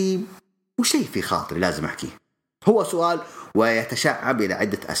تعقيب وشيء في خاطري لازم أحكيه. هو سؤال ويتشعب إلى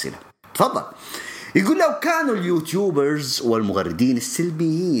عدة أسئلة. تفضل. يقول لو كانوا اليوتيوبرز والمغردين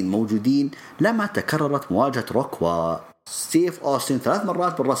السلبيين موجودين لما تكررت مواجهة روك وستيف أوستن 3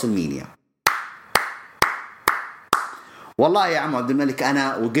 مرات بالراسلمانيا. والله يا عم عبد الملك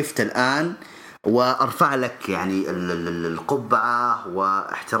أنا وقفت الآن وأرفع لك يعني القبعة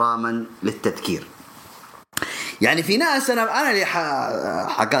واحتراما للتذكير. يعني في ناس أنا اللي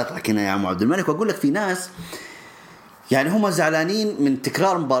حقاطعك هنا يا عم عبد الملك وأقول لك في ناس يعني هم زعلانين من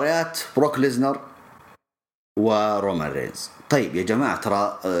تكرار مباريات بروك ليزنر ورومان رينز. طيب يا جماعة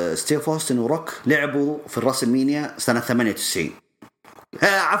ترى ستيف أوستن وروك لعبوا في الراسلمانيا سنة 98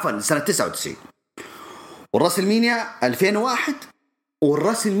 عفوا سنة 99 والراسلمانيا 2001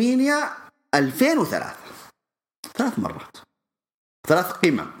 والراسلمانيا 2003. 3 مرات، 3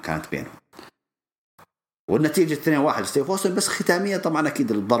 قمم كانت بينهم، والنتيجة 2-1 ستيف أوستن. بس ختامية طبعا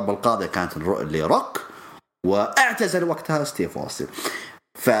أكيد الضربة القاضية كانت لروك، واعتزل وقتها ستيف أوستن.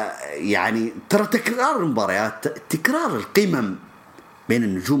 فيعني ترى تكرار المباريات، تكرار القمم بين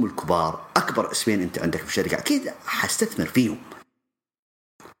النجوم الكبار، أكبر اسمين أنت عندك في الشركة أكيد حستثمر فيهم.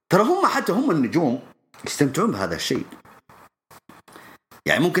 ترى هم حتى هم النجوم يستمتعون بهذا الشيء.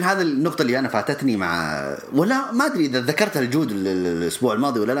 يعني ممكن هذا النقطة اللي أنا فاتتني مع، ولا ما أدري إذا ذكرتها الجود الأسبوع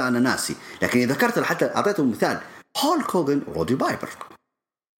الماضي ولا لا، أنا ناسي، لكن إذا ذكرتها حتى أعطيته مثال. هولك هوجن ورودي بايبر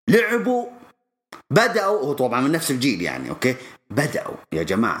لعبوا، بدأوا، هو طبعا من نفس الجيل يعني، أوكي، بدأوا يا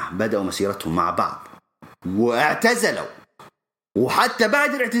جماعة، بدأوا مسيرتهم مع بعض واعتزلوا، وحتى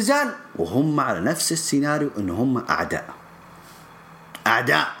بعد الاعتزال وهم على نفس السيناريو إن هم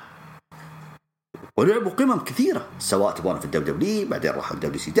أعداء، ولعبوا قمم كثيرة، سواء تبون في الدبليو، بعدين راحوا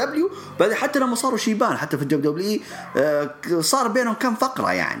الWCW، بعدين حتى لما صاروا شيبان حتى في الدبليو صار بينهم كم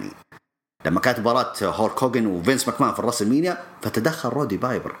فقرة. يعني لما كانت مباراة هولك هوجن وفينس ماكمان في الراس المينيا، فتدخل رودي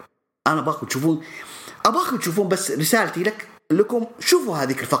بايبر. أنا أبغاكم تشوفون بس رسالتي لكم شوفوا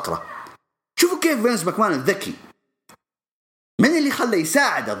هذه الفقرة، شوفوا كيف فينس ماكمان الذكي من اللي خلى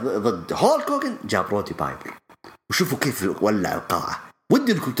يساعد ضد هولك هوجن، جاب رودي بايبر، وشوفوا كيف ولع القاعة.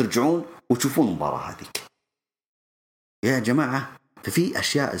 ودي انكم ترجعون وتشوفون المباراة هذيك يا جماعة. ففي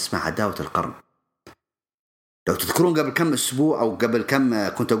أشياء اسمها عداوة القرن. لو تذكرون قبل كم أسبوع أو قبل كم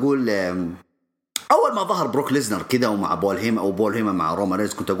كنت أقول، أول ما ظهر بروك ليزنر كذا ومع بول هيما مع رومان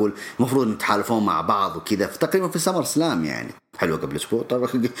رينز، كنت أقول المفروض نتحالفون مع بعض وكذا، تقريبا في سمر سلام يعني، حلوة قبل أسبوع طبعا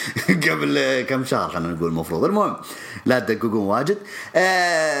قبل كم شهر خلينا نقول المفروض. المهم لا تدققون واجد.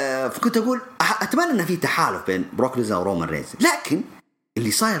 فكنت أقول أتمنى أن في تحالف بين بروك ليزنر ورومان رينز، لكن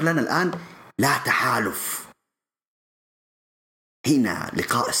اللي صاير لنا الآن لا تحالف، هنا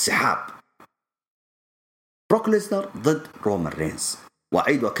لقاء السحاب، بروك ليزنر ضد رومان رينز.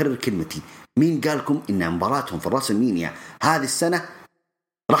 وأعيد وأكرر كلمتي، مين قالكم إن مباراتهم في الراس المينيا هذه السنة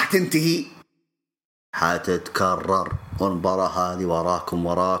راح تنتهي؟ حتتكرر المباراة هذه،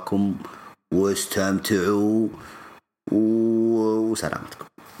 وراكم واستمتعوا وسلامتكم.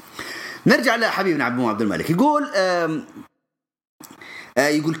 نرجع لحبيبنا عبد الملك،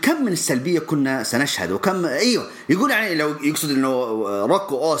 يقول كم من السلبية كنا سنشهد، وكم يقول يعني لو يقصد انه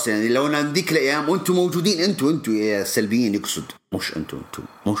روك واوستن، يعني لو ان ذيك الايام وانتم موجودين، انتم يا السلبيين، يقصد مش انتم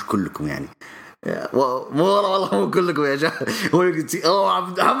مش كلكم يعني، والله مو كلكم يا جماعه. هو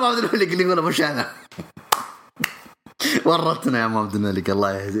عبد الملك اللي يقول مش انا ورطنا يا عبد الملك،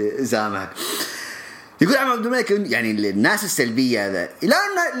 الله يسامحك. يقول عبد الملك يعني الناس السلبية هذا،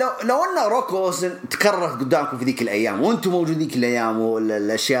 لو أن روك وأوستن تكررت قدامكم في ذيك الأيام وأنتم موجودين ذيك الأيام،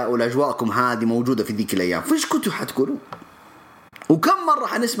 والأشياء والأجواءكم هذه موجودة في ذيك الأيام، فيش كنتوا حتقولوا؟ وكم مرة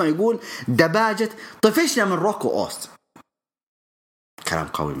حنسمع يقول دباجة طفشنا من روك وأوستن. كلام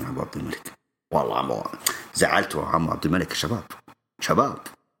قوي من عبد الملك، والله زعلتوا عم عبد الملك. شباب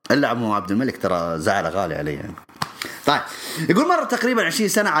إلا عبد الملك ترى زعل غالي عليه يعني. طيب يقول مرة تقريبا 20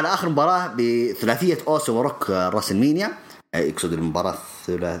 سنة على آخر مباراة بثلاثية أوستن وروك راس المينيا، يقصد المباراة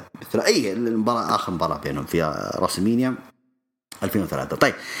الثلاثية، المباراة آخر مباراة بينهم في راس المينيا 2003.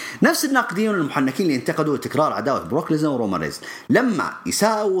 طيب نفس الناقدين والمحنكين اللي انتقدوا تكرار عداوة بروك ليزنر ورومان رينز، لما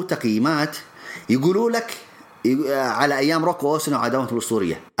يساووا تقييمات يقولوا لك على أيام روك وأوستن وعداوة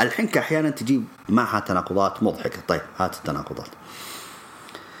الأسطورية، الحنكة أحيانا تجيب معها تناقضات مضحكة. طيب هات التناقضات.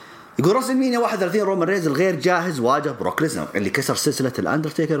 يقول راس المينيا 31 رومان رينز الغير جاهز واجه بروك ليزنر اللي كسر سلسلة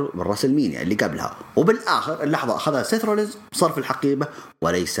الأندرتيكر من راس المينيا اللي قبلها، وبالآخر اللحظة أخذها سيث رولينز صار في الحقيبة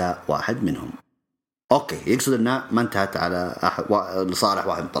وليس واحد منهم. أوكي، يقصد أنها ما انتهت على لصالح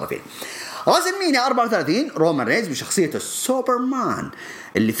واحد من الطرفين. راس المينيا 34 رومان رينز بشخصية السوبرمان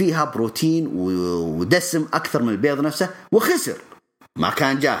اللي فيها بروتين ودسم أكثر من البيض نفسه، وخسر، ما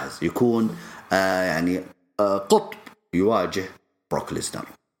كان جاهز يكون قطب يواجه بروك ليزنر.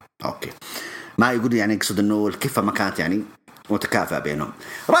 اوكي، ما يقول يعني يقصد انه الكفه ما كانت يعني متكافئه بينهم.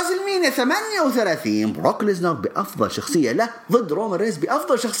 راس المينيا 38 بروك ليزنر بافضل شخصيه له ضد رومان رينز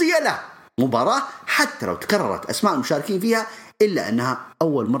بافضل شخصيه له، مباراه حتى لو تكررت اسماء المشاركين فيها الا انها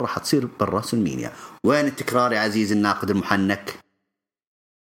اول مره حتصير بالراس المينيا. وين التكرار يا عزيز الناقد المحنك؟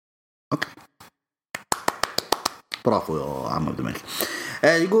 اوكي برافو يا عم عبد الملك.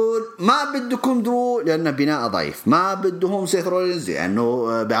 يقول ما بدكم درو لأن بناء ضعيف، ما بدهم سيث رولينز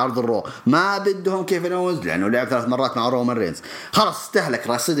لأنه بعرض الرو، ما بدهم كيفن أوينز لأنه لعب 3 مرات مع رومان رينز. خلاص استهلك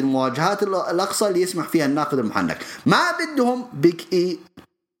رصيد المواجهات الأقصى اللي يسمح فيها الناقد المحنك. ما بدهم بيك إي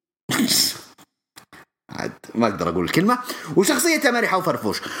ما أقدر أقول الكلمة، وشخصية مرحة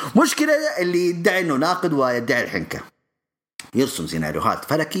وفرفوش. مشكلة اللي يدعي إنه ناقد ويدعي الحنكة. يرسم سيناريوهات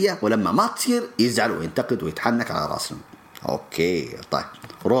فلكية، ولما ما تصير يزعل وينتقد ويتحنك على راسنا. أوكي طيب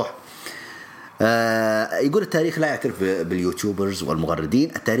روح. يقول التاريخ لا يعترف باليوتيوبرز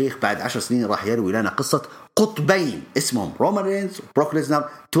والمغردين. التاريخ بعد 10 سنين راح يروي لنا قصة قطبين اسمهم رومان رينز وبروك ليزنر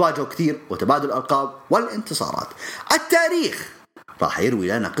تواجهوا كثير وتبادل الألقاب والانتصارات. التاريخ راح يروي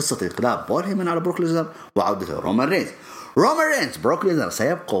لنا قصة انقلاب بول هيمن على بروك ليزنر وعودته رومان رينز. رومان رينز بروك ليزنر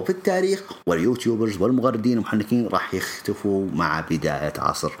سيبقوا في التاريخ، واليوتيوبرز والمغردين والمحنكين راح يختفوا مع بداية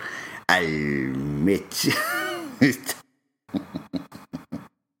عصر الميت.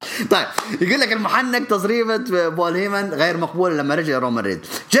 طيب يقول لك المحنك تصريفة بول هيمن غير مقبولة لما رجع رومان رينز.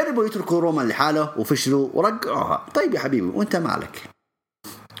 جربوا يتركوا رومان لحاله وفشلوا ورجعوها. طيب يا حبيبي وانت مالك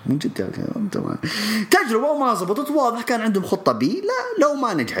من جد؟ تجربة وما زبطت، واضح كان عندهم خطة بي لا لو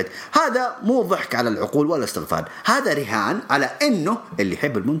ما نجحت. هذا مو ضحك على العقول ولا استغفال، هذا رهان على انه اللي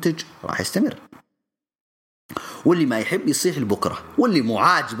يحب المنتج راح يستمر، واللي ما يحب يصيح لبكرة، واللي مو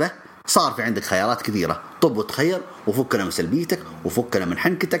عاجبه صار في عندك خيارات كثيرة. طب وتخير وفكنا من سلبيتك وفكنا من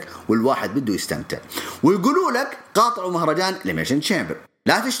حنكتك، والواحد بده يستمتع. ويقولوا لك قاطعوا مهرجان ليميشن تشامبر،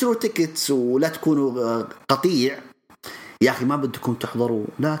 لا تشتروا تيكتس ولا تكونوا قطيع. يا أخي ما بدكم تحضروا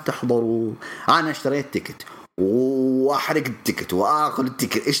لا تحضروا. أنا اشتريت تيكت وأحرق التيكت وآخذ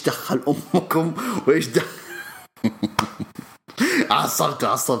التيكت، إيش دخل أمكم وإيش دخل.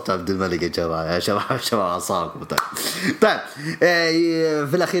 عصبت عبد الملك يا شباب عصابكم. طيب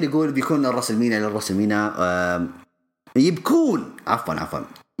في الأخير يقول بيكون الرسلمينيا للرسلمينيا يبكون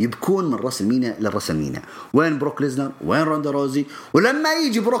من رسلمينيا للرسلمينيا. وين بروك ليزنر؟ وين روندا روزي؟ ولما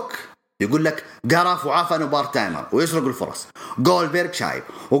يجي بروك يقول لك قرف وعفن وبار تايمر ويسرق الفرص. جولدبيرغ شايب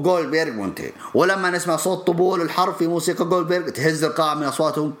وجولدبيرغ منتهي، ولما نسمع صوت طبول الحرف في موسيقى جولدبيرغ تهز القاع من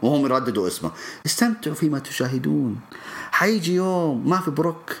أصواتهم وهم يرددوا اسمه. استمتعوا فيما تشاهدون. حيجي يوم ما في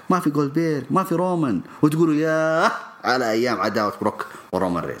بروك، ما في جولدبيرغ، ما في رومان، وتقولوا يا على أيام عداوة بروك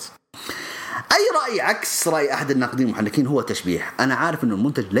ورومان ريز. أي رأي عكس رأي أحد الناقدين المحنكين هو تشبيح. أنا عارف أن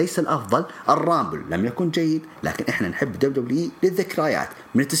المنتج ليس الأفضل، الرامبل لم يكن جيد، لكن إحنا نحب دبليو للذكريات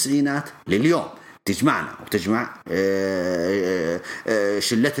من التسعينات لليوم، تجمعنا وتجمع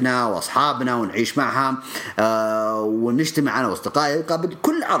شلتنا وأصحابنا ونعيش معها ونجتمع أنا وأصدقائي قبل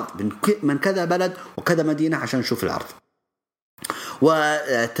كل عرض من كذا بلد وكذا مدينة عشان نشوف العرض،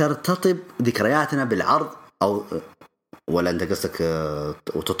 وترتطب ذكرياتنا بالعرض أو ولا أنت قصدك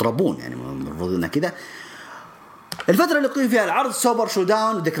وتطربون يعني المفروض إنه كذا. الفترة اللي قيم فيها العرض سوبر شو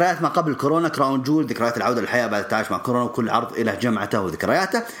داون، ذكريات ما قبل كورونا، كراون جول، ذكريات العودة للحياة بعد التعايش مع كورونا، وكل عرض إله جمعته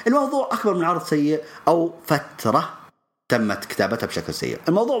وذكرياته. الموضوع أكبر من عرض سيء أو فترة تمت كتابتها بشكل سيء.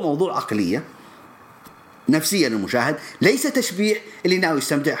 الموضوع موضوع عقلية نفسية للمشاهد، ليس تشبيح. اللي ناوي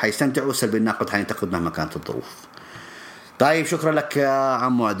يستمتع حيستمتع، والسلبي الناقد حينتقد مهما كانت الظروف. طيب شكرا لك يا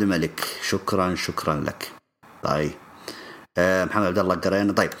عمو عبد الملك، شكرا لك. طيب محمد عبد الله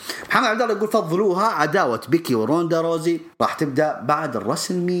قرينا. طيب محمد عبد الله يقول فضلوها، عداوة بيكي وروندا روزي راح تبدأ بعد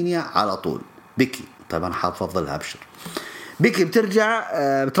الرسلمينيا على طول. بيكي طيب أنا حافظلها أبشر. بيكي بترجع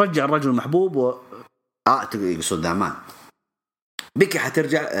الرجل المحبوب يقصد دامان. بيكي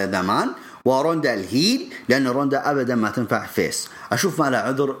حترجع دامان، وروندا الهيل، لأن روندا أبدا ما تنفع فيس. أشوف ما لها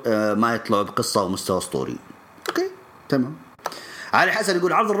عذر ما يطلعوا بقصة ومستوى أسطوري. أوكي تمام. علي حسن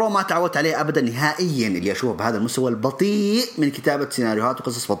يقول عرض الرو ما تعودت عليه أبدا نهائيا، اللي أشوفه بهذا المستوى البطيء من كتابة سيناريوهات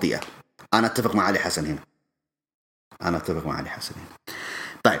وقصص بطيئة. أنا أتفق مع علي حسن هنا.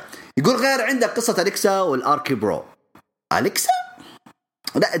 طيب يقول غير عندك قصة أليكسا والآركي برو. أليكسا؟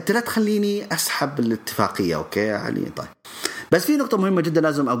 لا أنت لا تخليني أسحب الاتفاقية. أوكي يا علي. طيب بس في نقطة مهمة جدا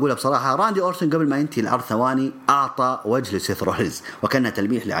لازم أقولها بصراحة. راندي أورتن قبل ما ينتهي العرض ثواني أعطى وجه لسيث رولينز، وكان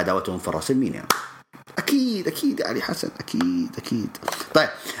تلميح لعداوتهم في الرسلمينيا. أكيد يا علي حسن، أكيد. طيب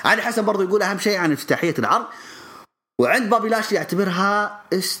علي حسن برضو يقول أهم شيء عن افتتاحية العرض، وعند بابي لاشلي يعتبرها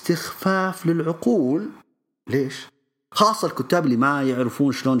استخفاف للعقول. ليش؟ خاصة الكتاب اللي ما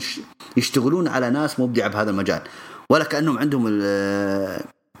يعرفون شلون يشتغلون على ناس مبدعة بهذا المجال، ولا كأنهم عندهم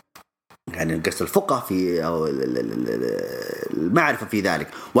يعني قصة الفقه في أو المعرفة في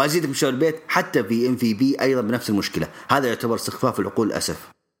ذلك. وأزيدك من شغل البيت حتى في MVP أيضا بنفس المشكلة. هذا يعتبر استخفاف العقول للأسف.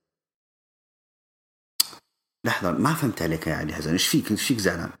 لحظة ما فهمت عليك يا علي حسن، إيش فيك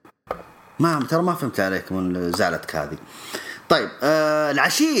زعلان؟ ترى ما فهمت عليك من زعلتك هذه. طيب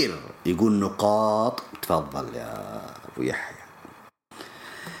العشير يقول نقاط. تفضل يا أبو يحيى.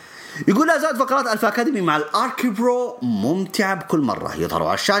 يقول لا زالت فقرات ألفا أكاديمي مع الآركي برو ممتعة بكل مرة يظهروا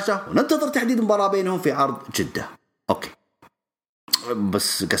على الشاشة، وننتظر تحديد مباراة بينهم في عرض جدة. أوكي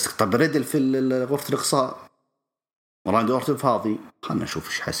بس قصدك طب ريدل في غرفة الإقصاء وراندي أورتن فاضي، خلنا نشوف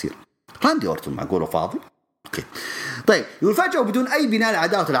إيش حيصير. راندي أورتن معقوله فاضي؟ اوكي طيب يقول فجأة وبدون اي بناء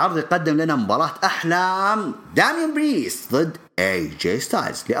لعداوة العرض يقدم لنا مباراة احلام داميان بريست ضد اي جي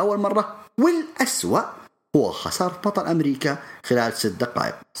ستايلز لأول مرة، والأسوأ هو خسارة بطل أمريكا خلال 6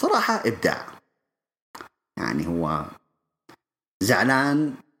 دقائق. صراحة إبداع، يعني هو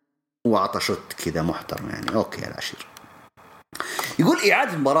زعلان وعطشت كذا محترم يعني. أوكي العشير يقول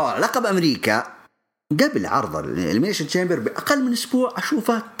إعادة مباراة على لقب أمريكا قبل عرض الإليمينيشن تشامبر بأقل من أسبوع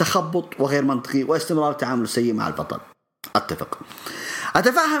أشوفه تخبط وغير منطقي واستمرار تعامل سيء مع البطل. أتفق.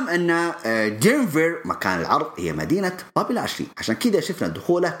 أتفهم أن دنفر مكان العرض هي مدينة بابي لاشلي، عشان كذا شفنا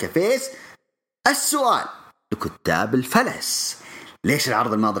دخوله كفيس. السؤال لكتاب الفلس، ليش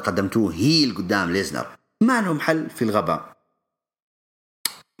العرض الماضي قدمتوه هيل قدام ليزنر؟ ما لهم حل في الغباء.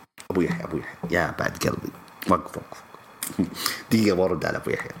 أبو يحيى يا بعد قلبي وقف دقيقة برد على أبو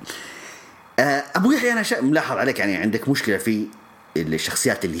يحيى. أبو يحيى أنا ملاحظ عليك يعني عندك مشكلة في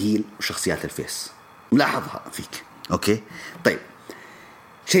الشخصيات الهيل وشخصيات الفيس، ملاحظها فيك. أوكي طيب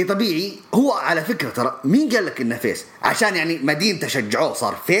شيء طبيعي. هو على فكرة ترى مين قال لك إنه فيس عشان يعني مدينة تشجعوه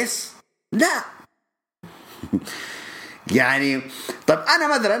صار فيس؟ لا يعني طب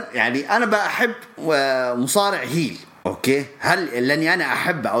أنا مثلا يعني أنا بحب مصارع هيل، أوكي، هل لأني أنا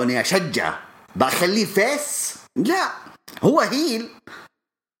أحب أو أني أشجعه بخليه فيس؟ لا، هو هيل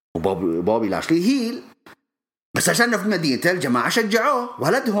وبوبي لاشلي هيل، بس عشان في مدينة الجماعة شجعوه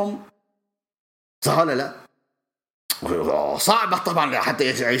ولدهم، صح ولا لا؟ صعبة طبعا حتى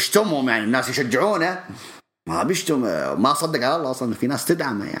يشتمهم يعني الناس يشجعونه، ما بيشتم ما صدق على الله أصلا في ناس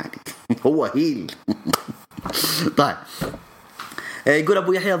تدعمه يعني هو هيل طيب يقول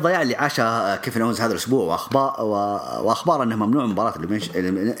أبو يحيى الضياع اللي عاشه كيفن أونز هذا الأسبوع وأخبار أنه ممنوع مباراة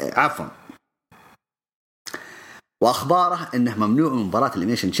وأخباره أنه ممنوع من مباراة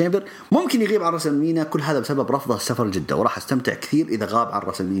الإليمينيشن تشامبر ممكن يغيب عن راسلمانيا، كل هذا بسبب رفضه السفر لجدة، وراح استمتع كثير إذا غاب عن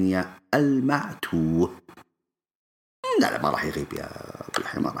راسلمانيا المعتوه. لا ما راح يغيب يا أبو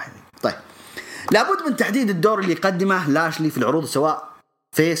يحيى، ما راح يغيب. طيب لابد من تحديد الدور اللي يقدمه لاشلي في العروض سواء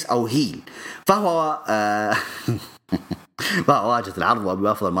فيس أو هيل، فهو واجهة العرض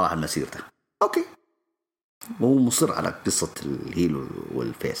وبأفضل مراحل مسيرته. أوكي وهو مصر على قصة الهيل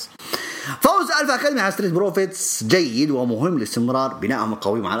والفيس. فوز ألفا أكاديمي على ستريت بروفيتس جيد ومهم لاستمرار بنائهم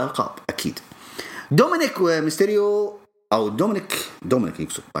القوي مع الألقاب أكيد. دومينيك ميستيريو أو دومينيك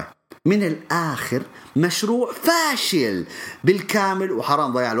يكسب من الآخر مشروع فاشل بالكامل،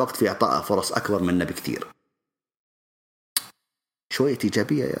 وحرام ضياع الوقت في إعطاء فرص أكبر منه بكثير. شوية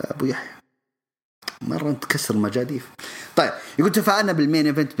إيجابية يا أبو يحيى، مرة تكسر المجاديف. طيب يقول تفاعلنا بالمين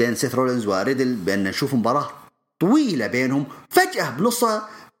إيفنت بين سيث رولينز وريدل بأن نشوف مباراة طويلة بينهم، فجأة بنصها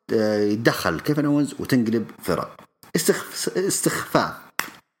يتدخل كيفن أونز وتنقلب فرق استخفاف.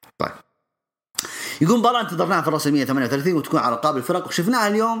 طيب يقول مباراة انتظرناها في الرسمية 38 وتكون على قابل الفرق، وشفناها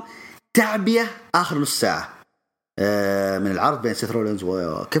اليوم تعبية آخر نص ساعة من العرض بين سيث رولينز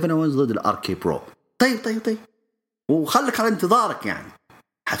وكيفن أونز ضد الاركي برو. طيب وخلك على انتظارك يعني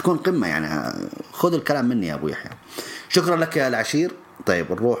حتكون قمة يعني. خذ الكلام مني يا أبو يحيى. شكرا لك يا العشير.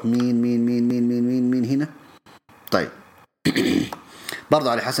 طيب نروح مين هنا. طيب برضو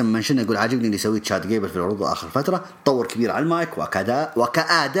علي حسن منشن يقول عاجبني اللي سويت شات جيبل في العروض آخر فترة، طور كبير على المايك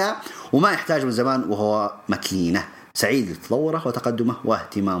وكأداء وما يحتاج من زمان، وهو ماكينة. سعيد لتطوره وتقدمه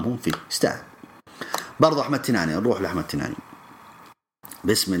واهتمامهم فيه، استاهل. برضو أحمد تناني، نروح لأحمد تناني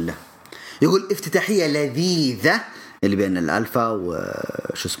بسم الله. يقول افتتاحية لذيذة اللي بين الألفا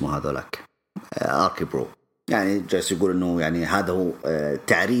وشو اسمه هذولك آركي برو، يعني جالس يقول إنه يعني هذا هو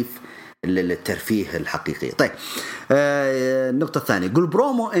تعريف للترفيه الحقيقي. طيب النقطة الثانية يقول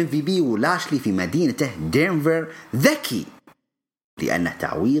برومو MVP ولاشلي في مدينته دنفر ذكي لأنه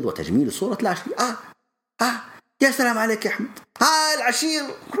تعويض وتجميل صورة لاشلي. يا سلام عليك يا أحمد، العشير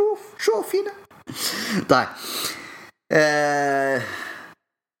شوف هنا. طيب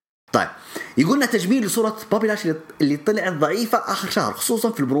طيب يقولنا تجميل لصورة بابي لاشلي اللي طلعت ضعيفة آخر شهر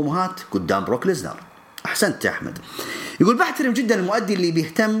خصوصا في البروموهات قدام بروك ليزنر. أحسنت يا أحمد. يقول بحترم جدا المؤدي اللي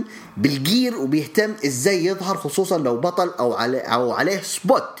بيهتم بالجير وبيهتم إزاي يظهر خصوصا لو بطل أو عليه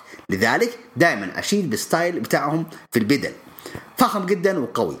سبوت، لذلك دائما أشيد بالستايل بتاعهم في البدل، فخم جدا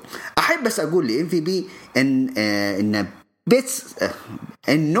وقوي. أحب بس أقول لMVP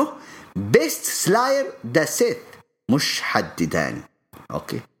إنه بيست سلاير دا سيث مش حد تاني.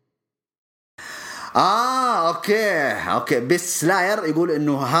 اوكي بيست سلاير يقول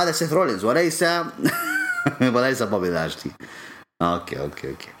انه هذا سيث رولينز وليس وليس بوبي لاشلي.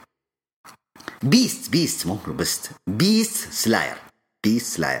 اوكي بيست مو بيست سلاير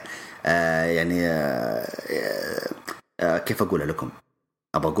يعني كيف اقولها لكم؟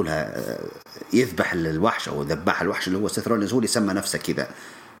 ابى اقولها يذبح الوحش او ذبح الوحش اللي هو سيث رولينز، هو اللي سمى نفسه كذا.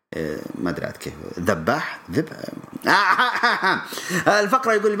 ما أدري كيف ذبح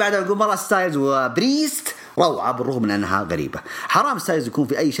الفقرة يقول بعدها يقول مرة ستايلز وبريست روعة بالرغم من أنها غريبة. حرام ستايلز يكون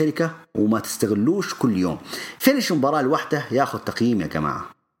في أي شركة وما تستغلوش كل يوم. فينش مباراة الوحدة ياخذ تقييم يا جماعة،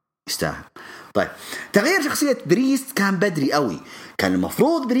 يستاهل. طيب تغيير شخصية بريست كان بدري قوي، كان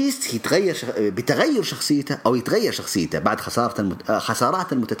المفروض بريست بتغير شخصيته أو يتغير شخصيته بعد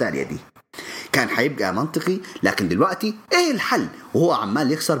خسارات المتتالية دي، كان حيبقى منطقي. لكن دلوقتي ايه الحل وهو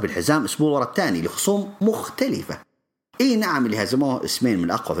عمال يخسر بالحزام اسبوع ورا الثاني لخصوم مختلفة؟ ايه نعم اللي هزموه اسمين من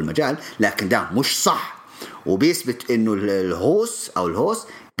الاقوى في المجال، لكن ده مش صح، وبيثبت انه الهوس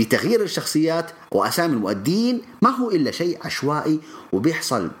بتغيير الشخصيات واسامي المؤدين ما هو الا شيء عشوائي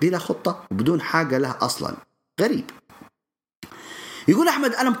وبيحصل بلا خطة وبدون حاجة له اصلا. غريب. يقول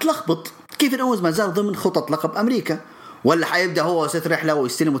احمد انا متلخبط، كيف الاوز ما زال ضمن خطط لقب امريكا؟ ولا حيبدا هو ست رحله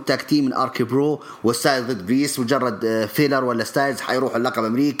ويستلموا التاكتيم من اركي برو والستايلز ضد بريس مجرد فيلر؟ ولا ستايلز حيروحوا اللقب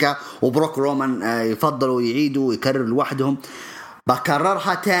امريكا وبروك رومان يفضلوا يعيدوا ويكرروا لوحدهم؟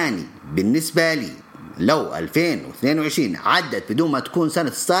 بكررها تاني، بالنسبه لي لو 2022 عدت بدون ما تكون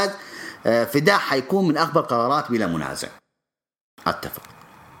سنه ستايلز فده حيكون من اكبر قرارات بلا منازع. اتفق.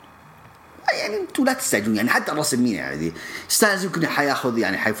 يعني انتوا لا تستعجلون، يعني حتى الراس المين يعني ستايلز يمكن حياخذ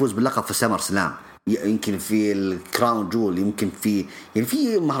يعني حيفوز باللقب في سمر سلام، يمكن في الكراون جول، يمكن في يعني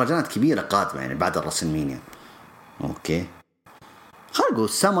في مهرجانات كبيرة قادمة يعني بعد الرسلمانيا. اوكي خلينا نقول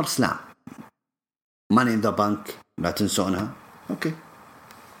سمر سلام، ماني ان ذا بانك لا تنسونها. اوكي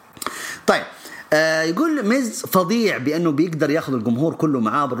طيب يقول ميز فظيع بأنه بيقدر ياخذ الجمهور كله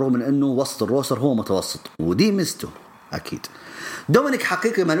معاه بالرغم من أنه وسط الروسر هو متوسط، ودي ميزته أكيد. دومينيك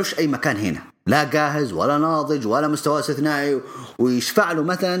حقيقي مالوش أي مكان هنا، لا جاهز ولا ناضج ولا مستوى استثنائي ويشفع له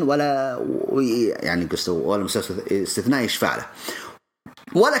مثلا، ولا يعني ولا مستوى استثنائي يشفع له،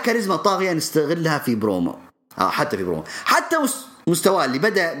 ولا كاريزما طاغية نستغلها في برومو. حتى في برومو حتى مستواه اللي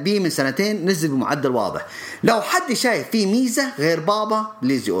بدأ بيه من سنتين نزل بمعدل واضح. لو حد شايف فيه ميزة غير بابا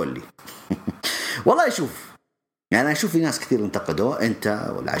بليز يقول لي. والله شوف يعني أنا أشوف في ناس كثير انتقدوه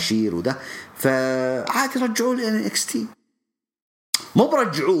أنت والعشير وده، فعادي رجعوه لNXT، مو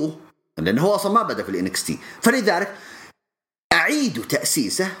برجعوه لأنه هو أصلا ما بدأ في الNXT، فلذلك أعيدوا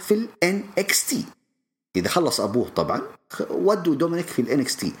تأسيسه في الNXT. إذا خلص أبوه طبعا ودوا دومينيك في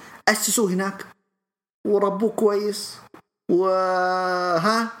الNXT، أسسوه هناك وربوه كويس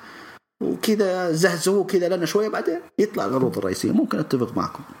وكذا زهزوه كذا لنا شوية، بعدين يطلع العروض الرئيسية. ممكن أتفق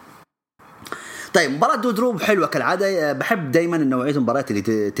معكم. طيب مباراة دودروب حلوة كالعادة، بحب دايما النوعية المباريات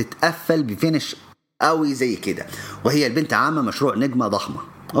اللي تتقفل بفينش قوي زي كده، وهي البنت عامة مشروع نجمة ضخمة.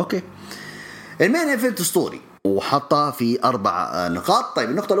 اوكي المين ايفنت اسطوري وحطها في 4 نقاط. طيب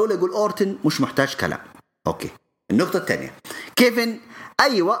النقطة الأولى يقول أورتن مش محتاج كلام. اوكي النقطة الثانية كيفن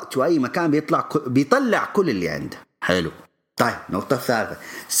أي وقت وأي مكان بيطلع كل اللي عنده. حلو. طيب النقطة الثالثة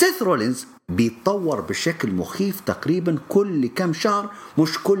سيث رولينز بيتطور بشكل مخيف تقريبا كل كم شهر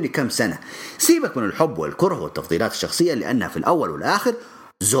مش كل كم سنة. سيبك من الحب والكره والتفضيلات الشخصية لأنها في الأول والآخر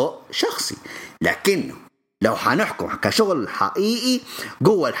ذوق شخصي، لكنه لو حنحكم كشغل حقيقي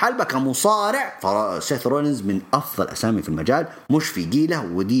جوه الحلبة كمصارع فسيث رولينز من أفضل أسامي في المجال مش في جيله،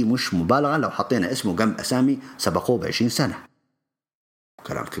 ودي مش مبالغة لو حطينا اسمه جنب أسامي سبقوه ب20 سنة.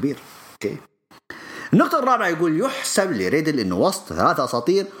 كلام كبير. اوكي النقطة الرابعة يقول يحسب لريدل انه وسط 3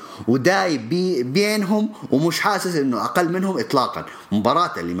 اساطير وداي بينهم ومش حاسس انه اقل منهم اطلاقا.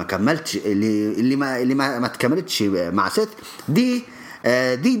 مباراة اللي ما كملتش اللي ما تكملتش مع سيث دي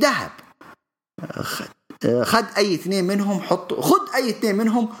ذهب. خد اي اثنين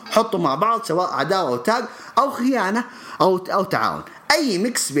منهم حطوا مع بعض سواء عداوة او تاج او خيانة او تعاون، اي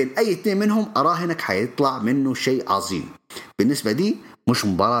ميكس بين اي اثنين منهم اراهنك حيطلع منه شيء عظيم. بالنسبة دي مش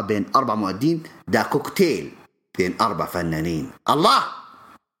مباراة بين 4 مؤدين، ده كوكتيل بين 4 فنانين. الله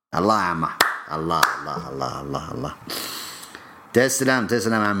الله يا عم الله الله الله الله الله. تسلم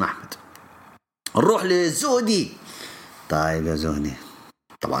يا عم أحمد. نروح لزودي. طيب يا زوني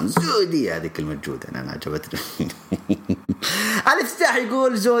طبعا زودي هذه كلمة جودة أنا عجبتني. الافتتاح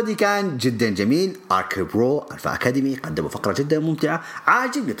يقول زودي كان جدا جميل. آركي برو الفا أكاديمي قدموا فقرة جدا ممتعة،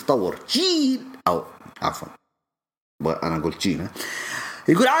 عاجبني تطور جيل أو عفوا أنا قلت جينا.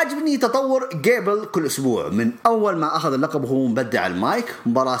 يقول عاجبني تطور جيبل كل أسبوع من أول ما أخذ اللقب وهو مبدع المايك.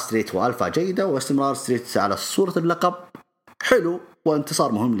 مباراة ستريت وألفا جيدة واستمرار ستريت على صورة اللقب حلو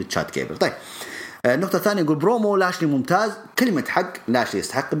وانتصار مهم لتشات جيبل. طيب النقطة الثانية يقول برومو لاشلي ممتاز. كلمة حق لاشلي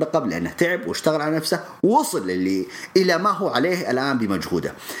يستحق اللقب لأنه تعب واشتغل على نفسه ووصل إلى ما هو عليه الآن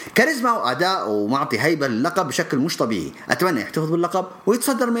بمجهوده. كاريزما وأداء ومعطي هيبة للقب بشكل مش طبيعي. أتمنى يحتفظ باللقب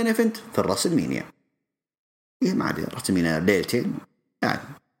ويتصدر مين إيفنت في الراسلمانيا. إيه ما عادي راسلمانيا ليلتين يعني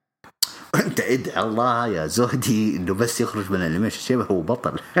انت ادعي الله يا زهدي انه بس يخرج من الانيميشن شيبر هو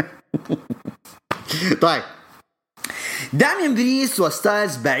بطل. طيب داميان بريست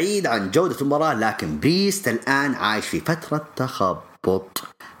وستايلز بعيد عن جودة المباراة، لكن بريست الآن عايش في فترة تخبط.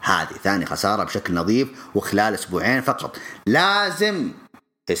 هذه ثاني خسارة بشكل نظيف وخلال أسبوعين فقط. لازم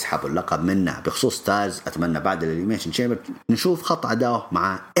يسحبوا اللقب منه. بخصوص ستايلز أتمنى بعد الانيميشن شيبر نشوف خط عداوة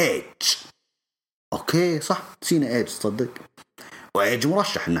مع ايج. اوكي صح، سينا ايج تصدق، وايج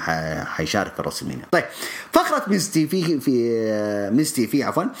مرشح انه حيشارك في الرسمينيا. طيب فقرة ميستي في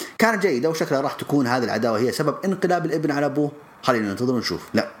عفوا كانت جيدة وشكلها راح تكون هذه العداوة هي سبب انقلاب الابن على ابوه. خلينا ننتظر ونشوف.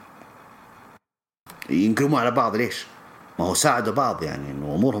 لا ينقلبوا على بعض ليش؟ ما هو ساعدوا بعض يعني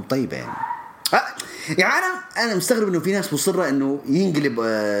انه امورهم طيبة يعني. يعني انا مستغرب انه في ناس مصرة انه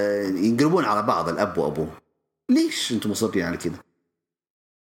ينقلبون على بعض الاب وابوه. ليش انتم مصرين على كده؟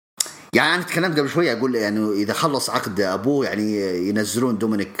 يعني أنا تكلمت قبل شوية أقول يعني إذا خلص عقد أبوه يعني ينزلون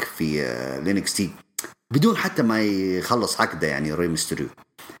دومينيك في لينكس تي بدون حتى ما يخلص عقده، يعني ري ميستيريو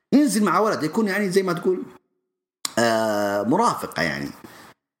ينزل مع ولد يكون يعني زي ما تقول مرافقة يعني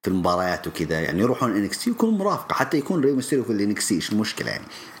في المباريات وكذا، يعني يروحون لينكس تي يكون مرافقة حتى يكون ري ميستيريو في لينكس تي. إيش المشكلة يعني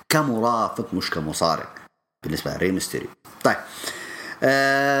كمرافق مش كمصارع بالنسبة لري ميستيريو. طيب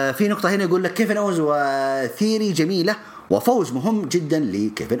في نقطة هنا يقول لك كيفن أوز وثيري جميلة وفوز مهم جدا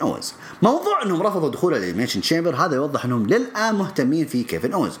لكيفن أوز. موضوع انهم رفضوا دخول الانيميشن شامبر هذا يوضح انهم للآن مهتمين في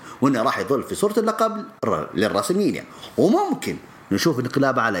كيفن أوز وانه راح يظل في صورة اللقب للراسلمينيا، وممكن نشوف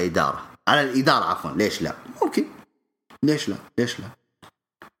انقلابه على الإدارة عفوا. ليش لا؟ ممكن. ليش لا؟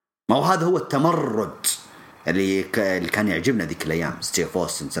 ما هو هذا هو التمرد اللي كان يعجبنا ذيك الايام. ستيف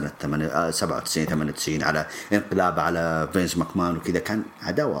أوستن سنة 97 98 على انقلابه على فينس ماكمان وكذا، كان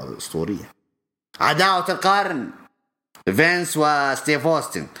عداوة أسطورية، عداوة القرن فينس وستيف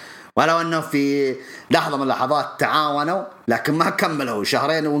أوستن. ولو أنه في لحظة من اللحظات تعاونوا لكن ما كملوا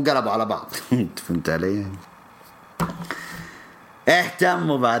شهرين وانقلبوا على بعض. فهمت علي؟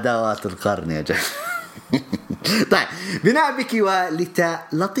 اهتموا بعداوات القرن يا جماعة. طيب بناء بيكي وليتا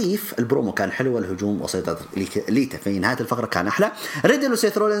لطيف، البرومو كان حلو، الهجوم وسيطرة ليتا في نهاية الفقرة كان أحلى. ريدل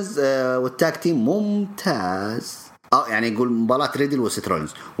وسيث رولينز والتاك تيم ممتاز. يعني يقول مباراة ريدل وسيث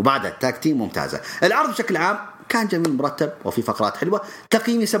رولينز وبعدها التاك تيم ممتازة. العرض بشكل عام كان جميل مرتب وفي فقرات حلوة.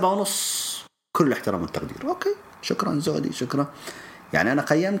 تقييمي 7.5، كل احترام والتقدير. أوكي شكرا زودي، شكرا. يعني أنا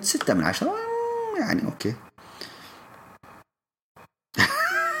قيمت 6/10 يعني أوكي.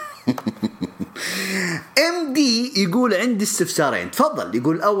 ام دي يقول عندي استفسارين. تفضل.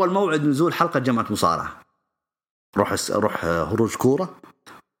 يقول أول موعد نزول حلقة جماعة مصارعة. روح هروج كورة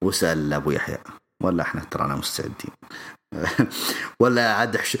وسأل أبو يحيى، ولا احنا ترانا مستعدين. ولا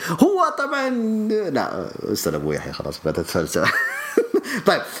عاد هو طبعا لا اسال ابو يحيى خلاص بدأت فلسفه.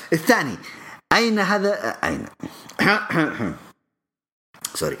 طيب الثاني اين هذا اين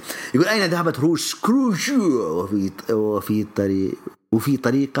سوري. يقول اين ذهبت روش كروشو وفي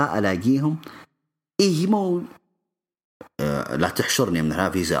طريقه الاقيهم ايه مو لا تحشرني منها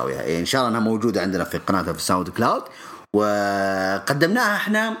في زاويه. ان شاء الله انها موجوده عندنا في قناتها في ساوند كلاود، وقدمناها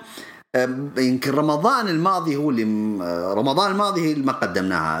احنا يمكن رمضان الماضي هو اللي ما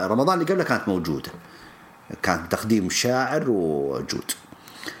قدمناها. رمضان اللي قبله كانت موجودة، كان تقديم شاعر وجود.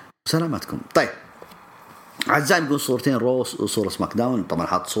 سلامتكم. طيب عزام يقول صورتين روس وصورة سماك داون، طبعا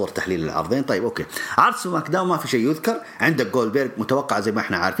حاط صور تحليل العرضين. طيب اوكي، عرض سماك داون ما في شيء يذكر. عندك جولبيرغ متوقع زي ما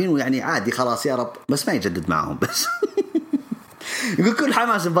احنا عارفين، ويعني عادي خلاص يا رب بس ما يجدد معهم بس. يقول كل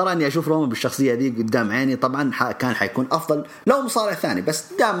حماس المباراة اني اشوف رومان بالشخصية ذي قدام عيني. طبعا كان حيكون افضل لو مصارع ثاني، بس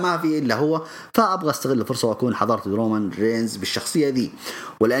دام ما في الا هو فابغى استغل الفرصة واكون حضرت رومان رينز بالشخصية ذي،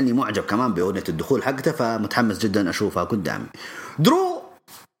 ولاني معجب كمان بأغنية الدخول حقته فمتحمس جدا اشوفها قدامي. درو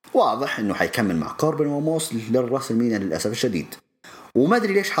واضح انه حيكمل مع كوربن وموس للراسلمينيا للاسف الشديد، وما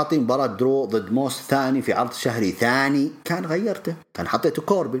ادري ليش حاطين مباراة درو ضد موس ثاني في عرض شهري ثاني. كان غيرته، كان حطيته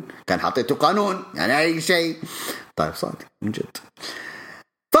كوربن، كان حطيته قانون، يعني اي شيء. طيب صادق من جد.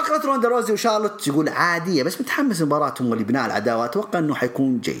 فقرة روندا روزي وشارلوت يقول عادية بس متحمس مباراتهم ولبناء العداوة، اتوقع انه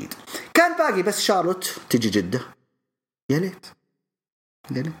حيكون جيد. كان باقي بس شارلوت تجي جدة، يا ليت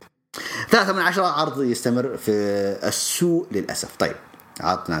 3/10. عرض يستمر في السوء للأسف. طيب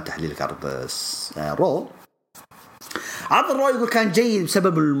عطنا تحليل عرض رو. عرض الرو يقول كان جيد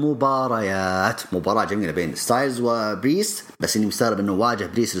بسبب المباريات. مباراة جميلة بين ستايلز وبريست، بس اني مستغرب انه واجه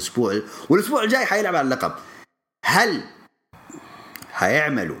بريست والاسبوع الجاي حيلعب على اللقب. هل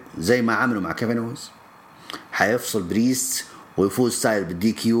حيعملوا زي ما عملوا مع كيفن أوز؟ حيفصل بريست ويفوز ستايلز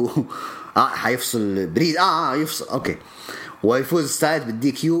بالدي كيو؟ حيفصل بريست يفصل اوكي ويفوز ستايلز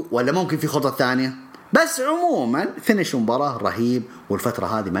بالدي كيو، ولا ممكن في خطة ثانية؟ بس عموما فينش مباراة رهيب، والفترة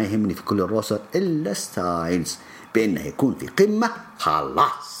هذه ما يهمني في كل الروسر إلا ستايلز بأنه يكون في قمة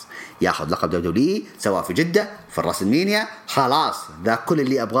خلاص. ياخذ لقب دبليو، سواء في جدة في الراسلمانيا. خلاص ذا كل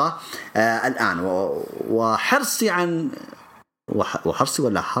اللي أبغاه الآن. وحرصي عن وحرصي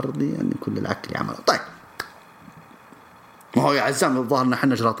ولا حرضي يعني كل العك اللي عمله. طيب ما هو يا عزام الظاهر ان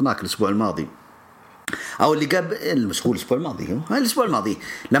احنا شرطناك الاسبوع الماضي او اللي قبل المسؤول الاسبوع الماضي، هو الاسبوع الماضي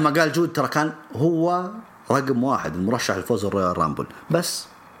لما قال جود ترى كان هو رقم 1 المرشح للفوز بالرويال رامبل، بس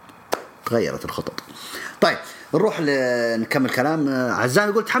تغيرت الخطط. طيب نروح نكمل كلام. عزام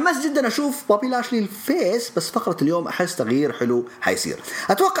يقول تحمست جدا اشوف بوبي لاشلي الفيس، بس فقرة اليوم احس تغيير حلو حيصير.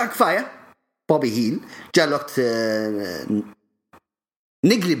 اتوقع كفاية بوبي هيل، جاء الوقت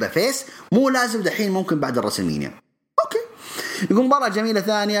نقلبه فيس، مو لازم دحين، ممكن بعد الرسلمانيا. اوكي. يقول مباراة جميلة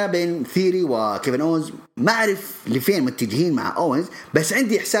ثانية بين ثيري وكيفن أوينز، ما أعرف لفين متجهين مع أوينز، بس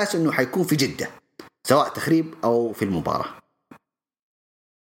عندي إحساس إنه حيكون في جدة سواء تخريب أو في المباراة.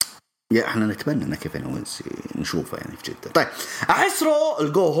 يا احنا نتمنى ان كيفن أوينز نشوفه يعني في جدة. طيب احس رو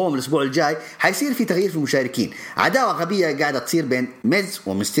الجو هوم الاسبوع الجاي حيصير في تغيير في المشاركين، عداوة غبية قاعدة تصير بين ميز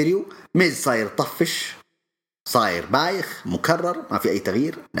وميستيريو. ميز صاير طفش، صاير بايخ مكرر، ما في اي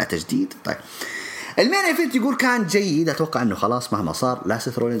تغيير لا تجديد. طيب المين ايفنت يقول كان جيد، اتوقع انه خلاص مهما صار لا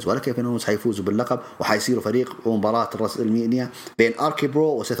سيث رولينز ولا كيفن أوينز حيفوزوا باللقب وحيصيروا فريق، ومباراة الرسلمانيا بين اركي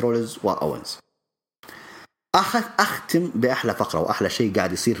برو وسيث رولينز واوينز. أختم بأحلى فقرة وأحلى شيء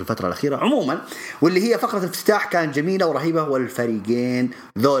قاعد يصير في الفترة الأخيرة عموما، واللي هي فقرة الافتتاح كانت جميلة ورهيبة، والفريقين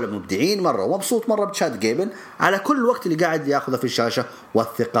ذول مبدعين مرة، ومبسوط مرة بتشاد جيبل على كل الوقت اللي قاعد يأخذه في الشاشة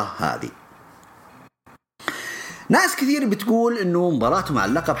والثقة هذه. ناس كثير بتقول إنه مباراته مع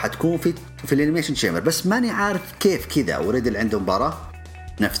اللقب حتكون في الانيميشن شامبر، بس ماني عارف كيف كذا وريدل عنده مباراة،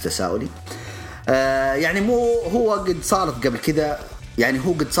 نفس تساؤلي. يعني مو هو قد صارت قبل كذا، يعني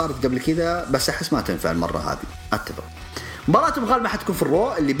هو قد صارت قبل كذا، بس أحس ما تنفع المرة هذه. أتفق. مباراتهم غالبا حتكون في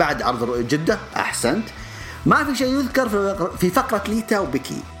الرو اللي بعد عرض جدة. أحسنت. ما في شيء يذكر في فقرة ليتا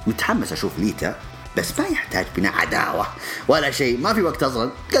وبيكي. متحمس أشوف ليتا، بس ما يحتاج بناء عداوة ولا شيء، ما في وقت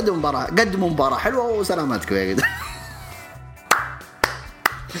أصلا. قدموا مباراة حلوة وسلاماتكم يا جدع.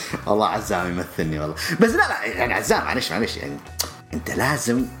 الله عزام يمثلني والله. بس لا يعني عزام معلش يعني أنت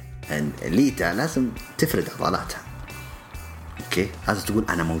لازم ليتا لازم تفرد عضلاتها. اوكي لازم تقول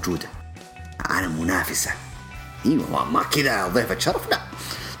انا موجوده، انا منافسه. ايوه ما كذا ضيفه شرف لا.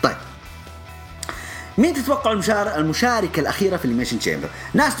 طيب مين تتوقع المشاركه الاخيره في الانيميشن تشامبر؟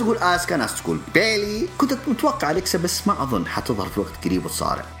 ناس تقول اسكا، ناس تقول بيلي. كنت متوقع اليكسا بس ما اظن حتظهر في وقت قريب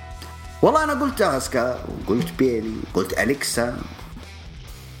وتصارع. والله انا قلت اسكا وقلت بيلي وقلت اليكسا،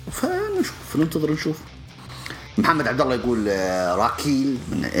 فنشوف ننتظر نشوف. محمد عبد الله يقول راكيل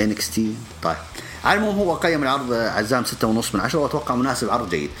من انكستي. طيب على المهم هو قيم العرض عزام 6.5 من 10، واتوقع مناسب، عرض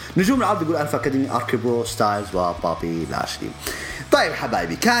جيد. نجوم العرض يقول الفا اكاديمي، اركي برو، ستايلز وبابي لاشلي. طيب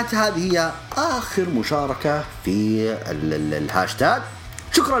حبايبي كانت هذه هي اخر مشاركه في الهاشتاج.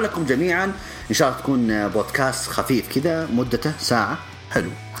 شكرا لكم جميعا، ان شاء الله تكون بودكاست خفيف كذا مدته ساعه. حلو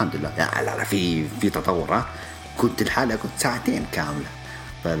الحمد لله. لا في تطور. كنت الحلقه كنت ساعتين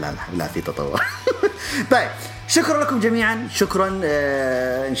كامله، لا في تطور. طيب شكرا لكم جميعا، شكرا.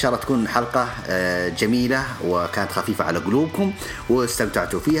 إن شاء الله تكون حلقة جميلة وكانت خفيفة على قلوبكم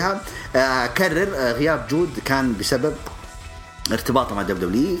واستمتعتوا فيها. أكرر غياب جود كان بسبب ارتباطه مع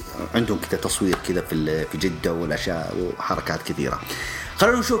دبليو، عندهم كده تصوير كده في جدة والأشياء وحركات كثيرة.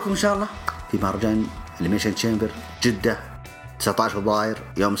 خلونا نشوفكم إن شاء الله في مهرجان الانيميشن تشامبر جدة 19 فبراير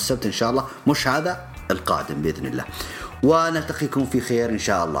يوم السبت إن شاء الله، مش هذا القادم بإذن الله، ونلتقيكم في خير إن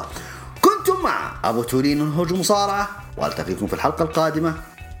شاء الله. كنتم مع أبو تولين من هروج المصارعة، والتقيكم في الحلقة القادمة.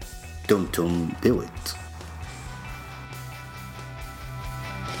 دمتم بود.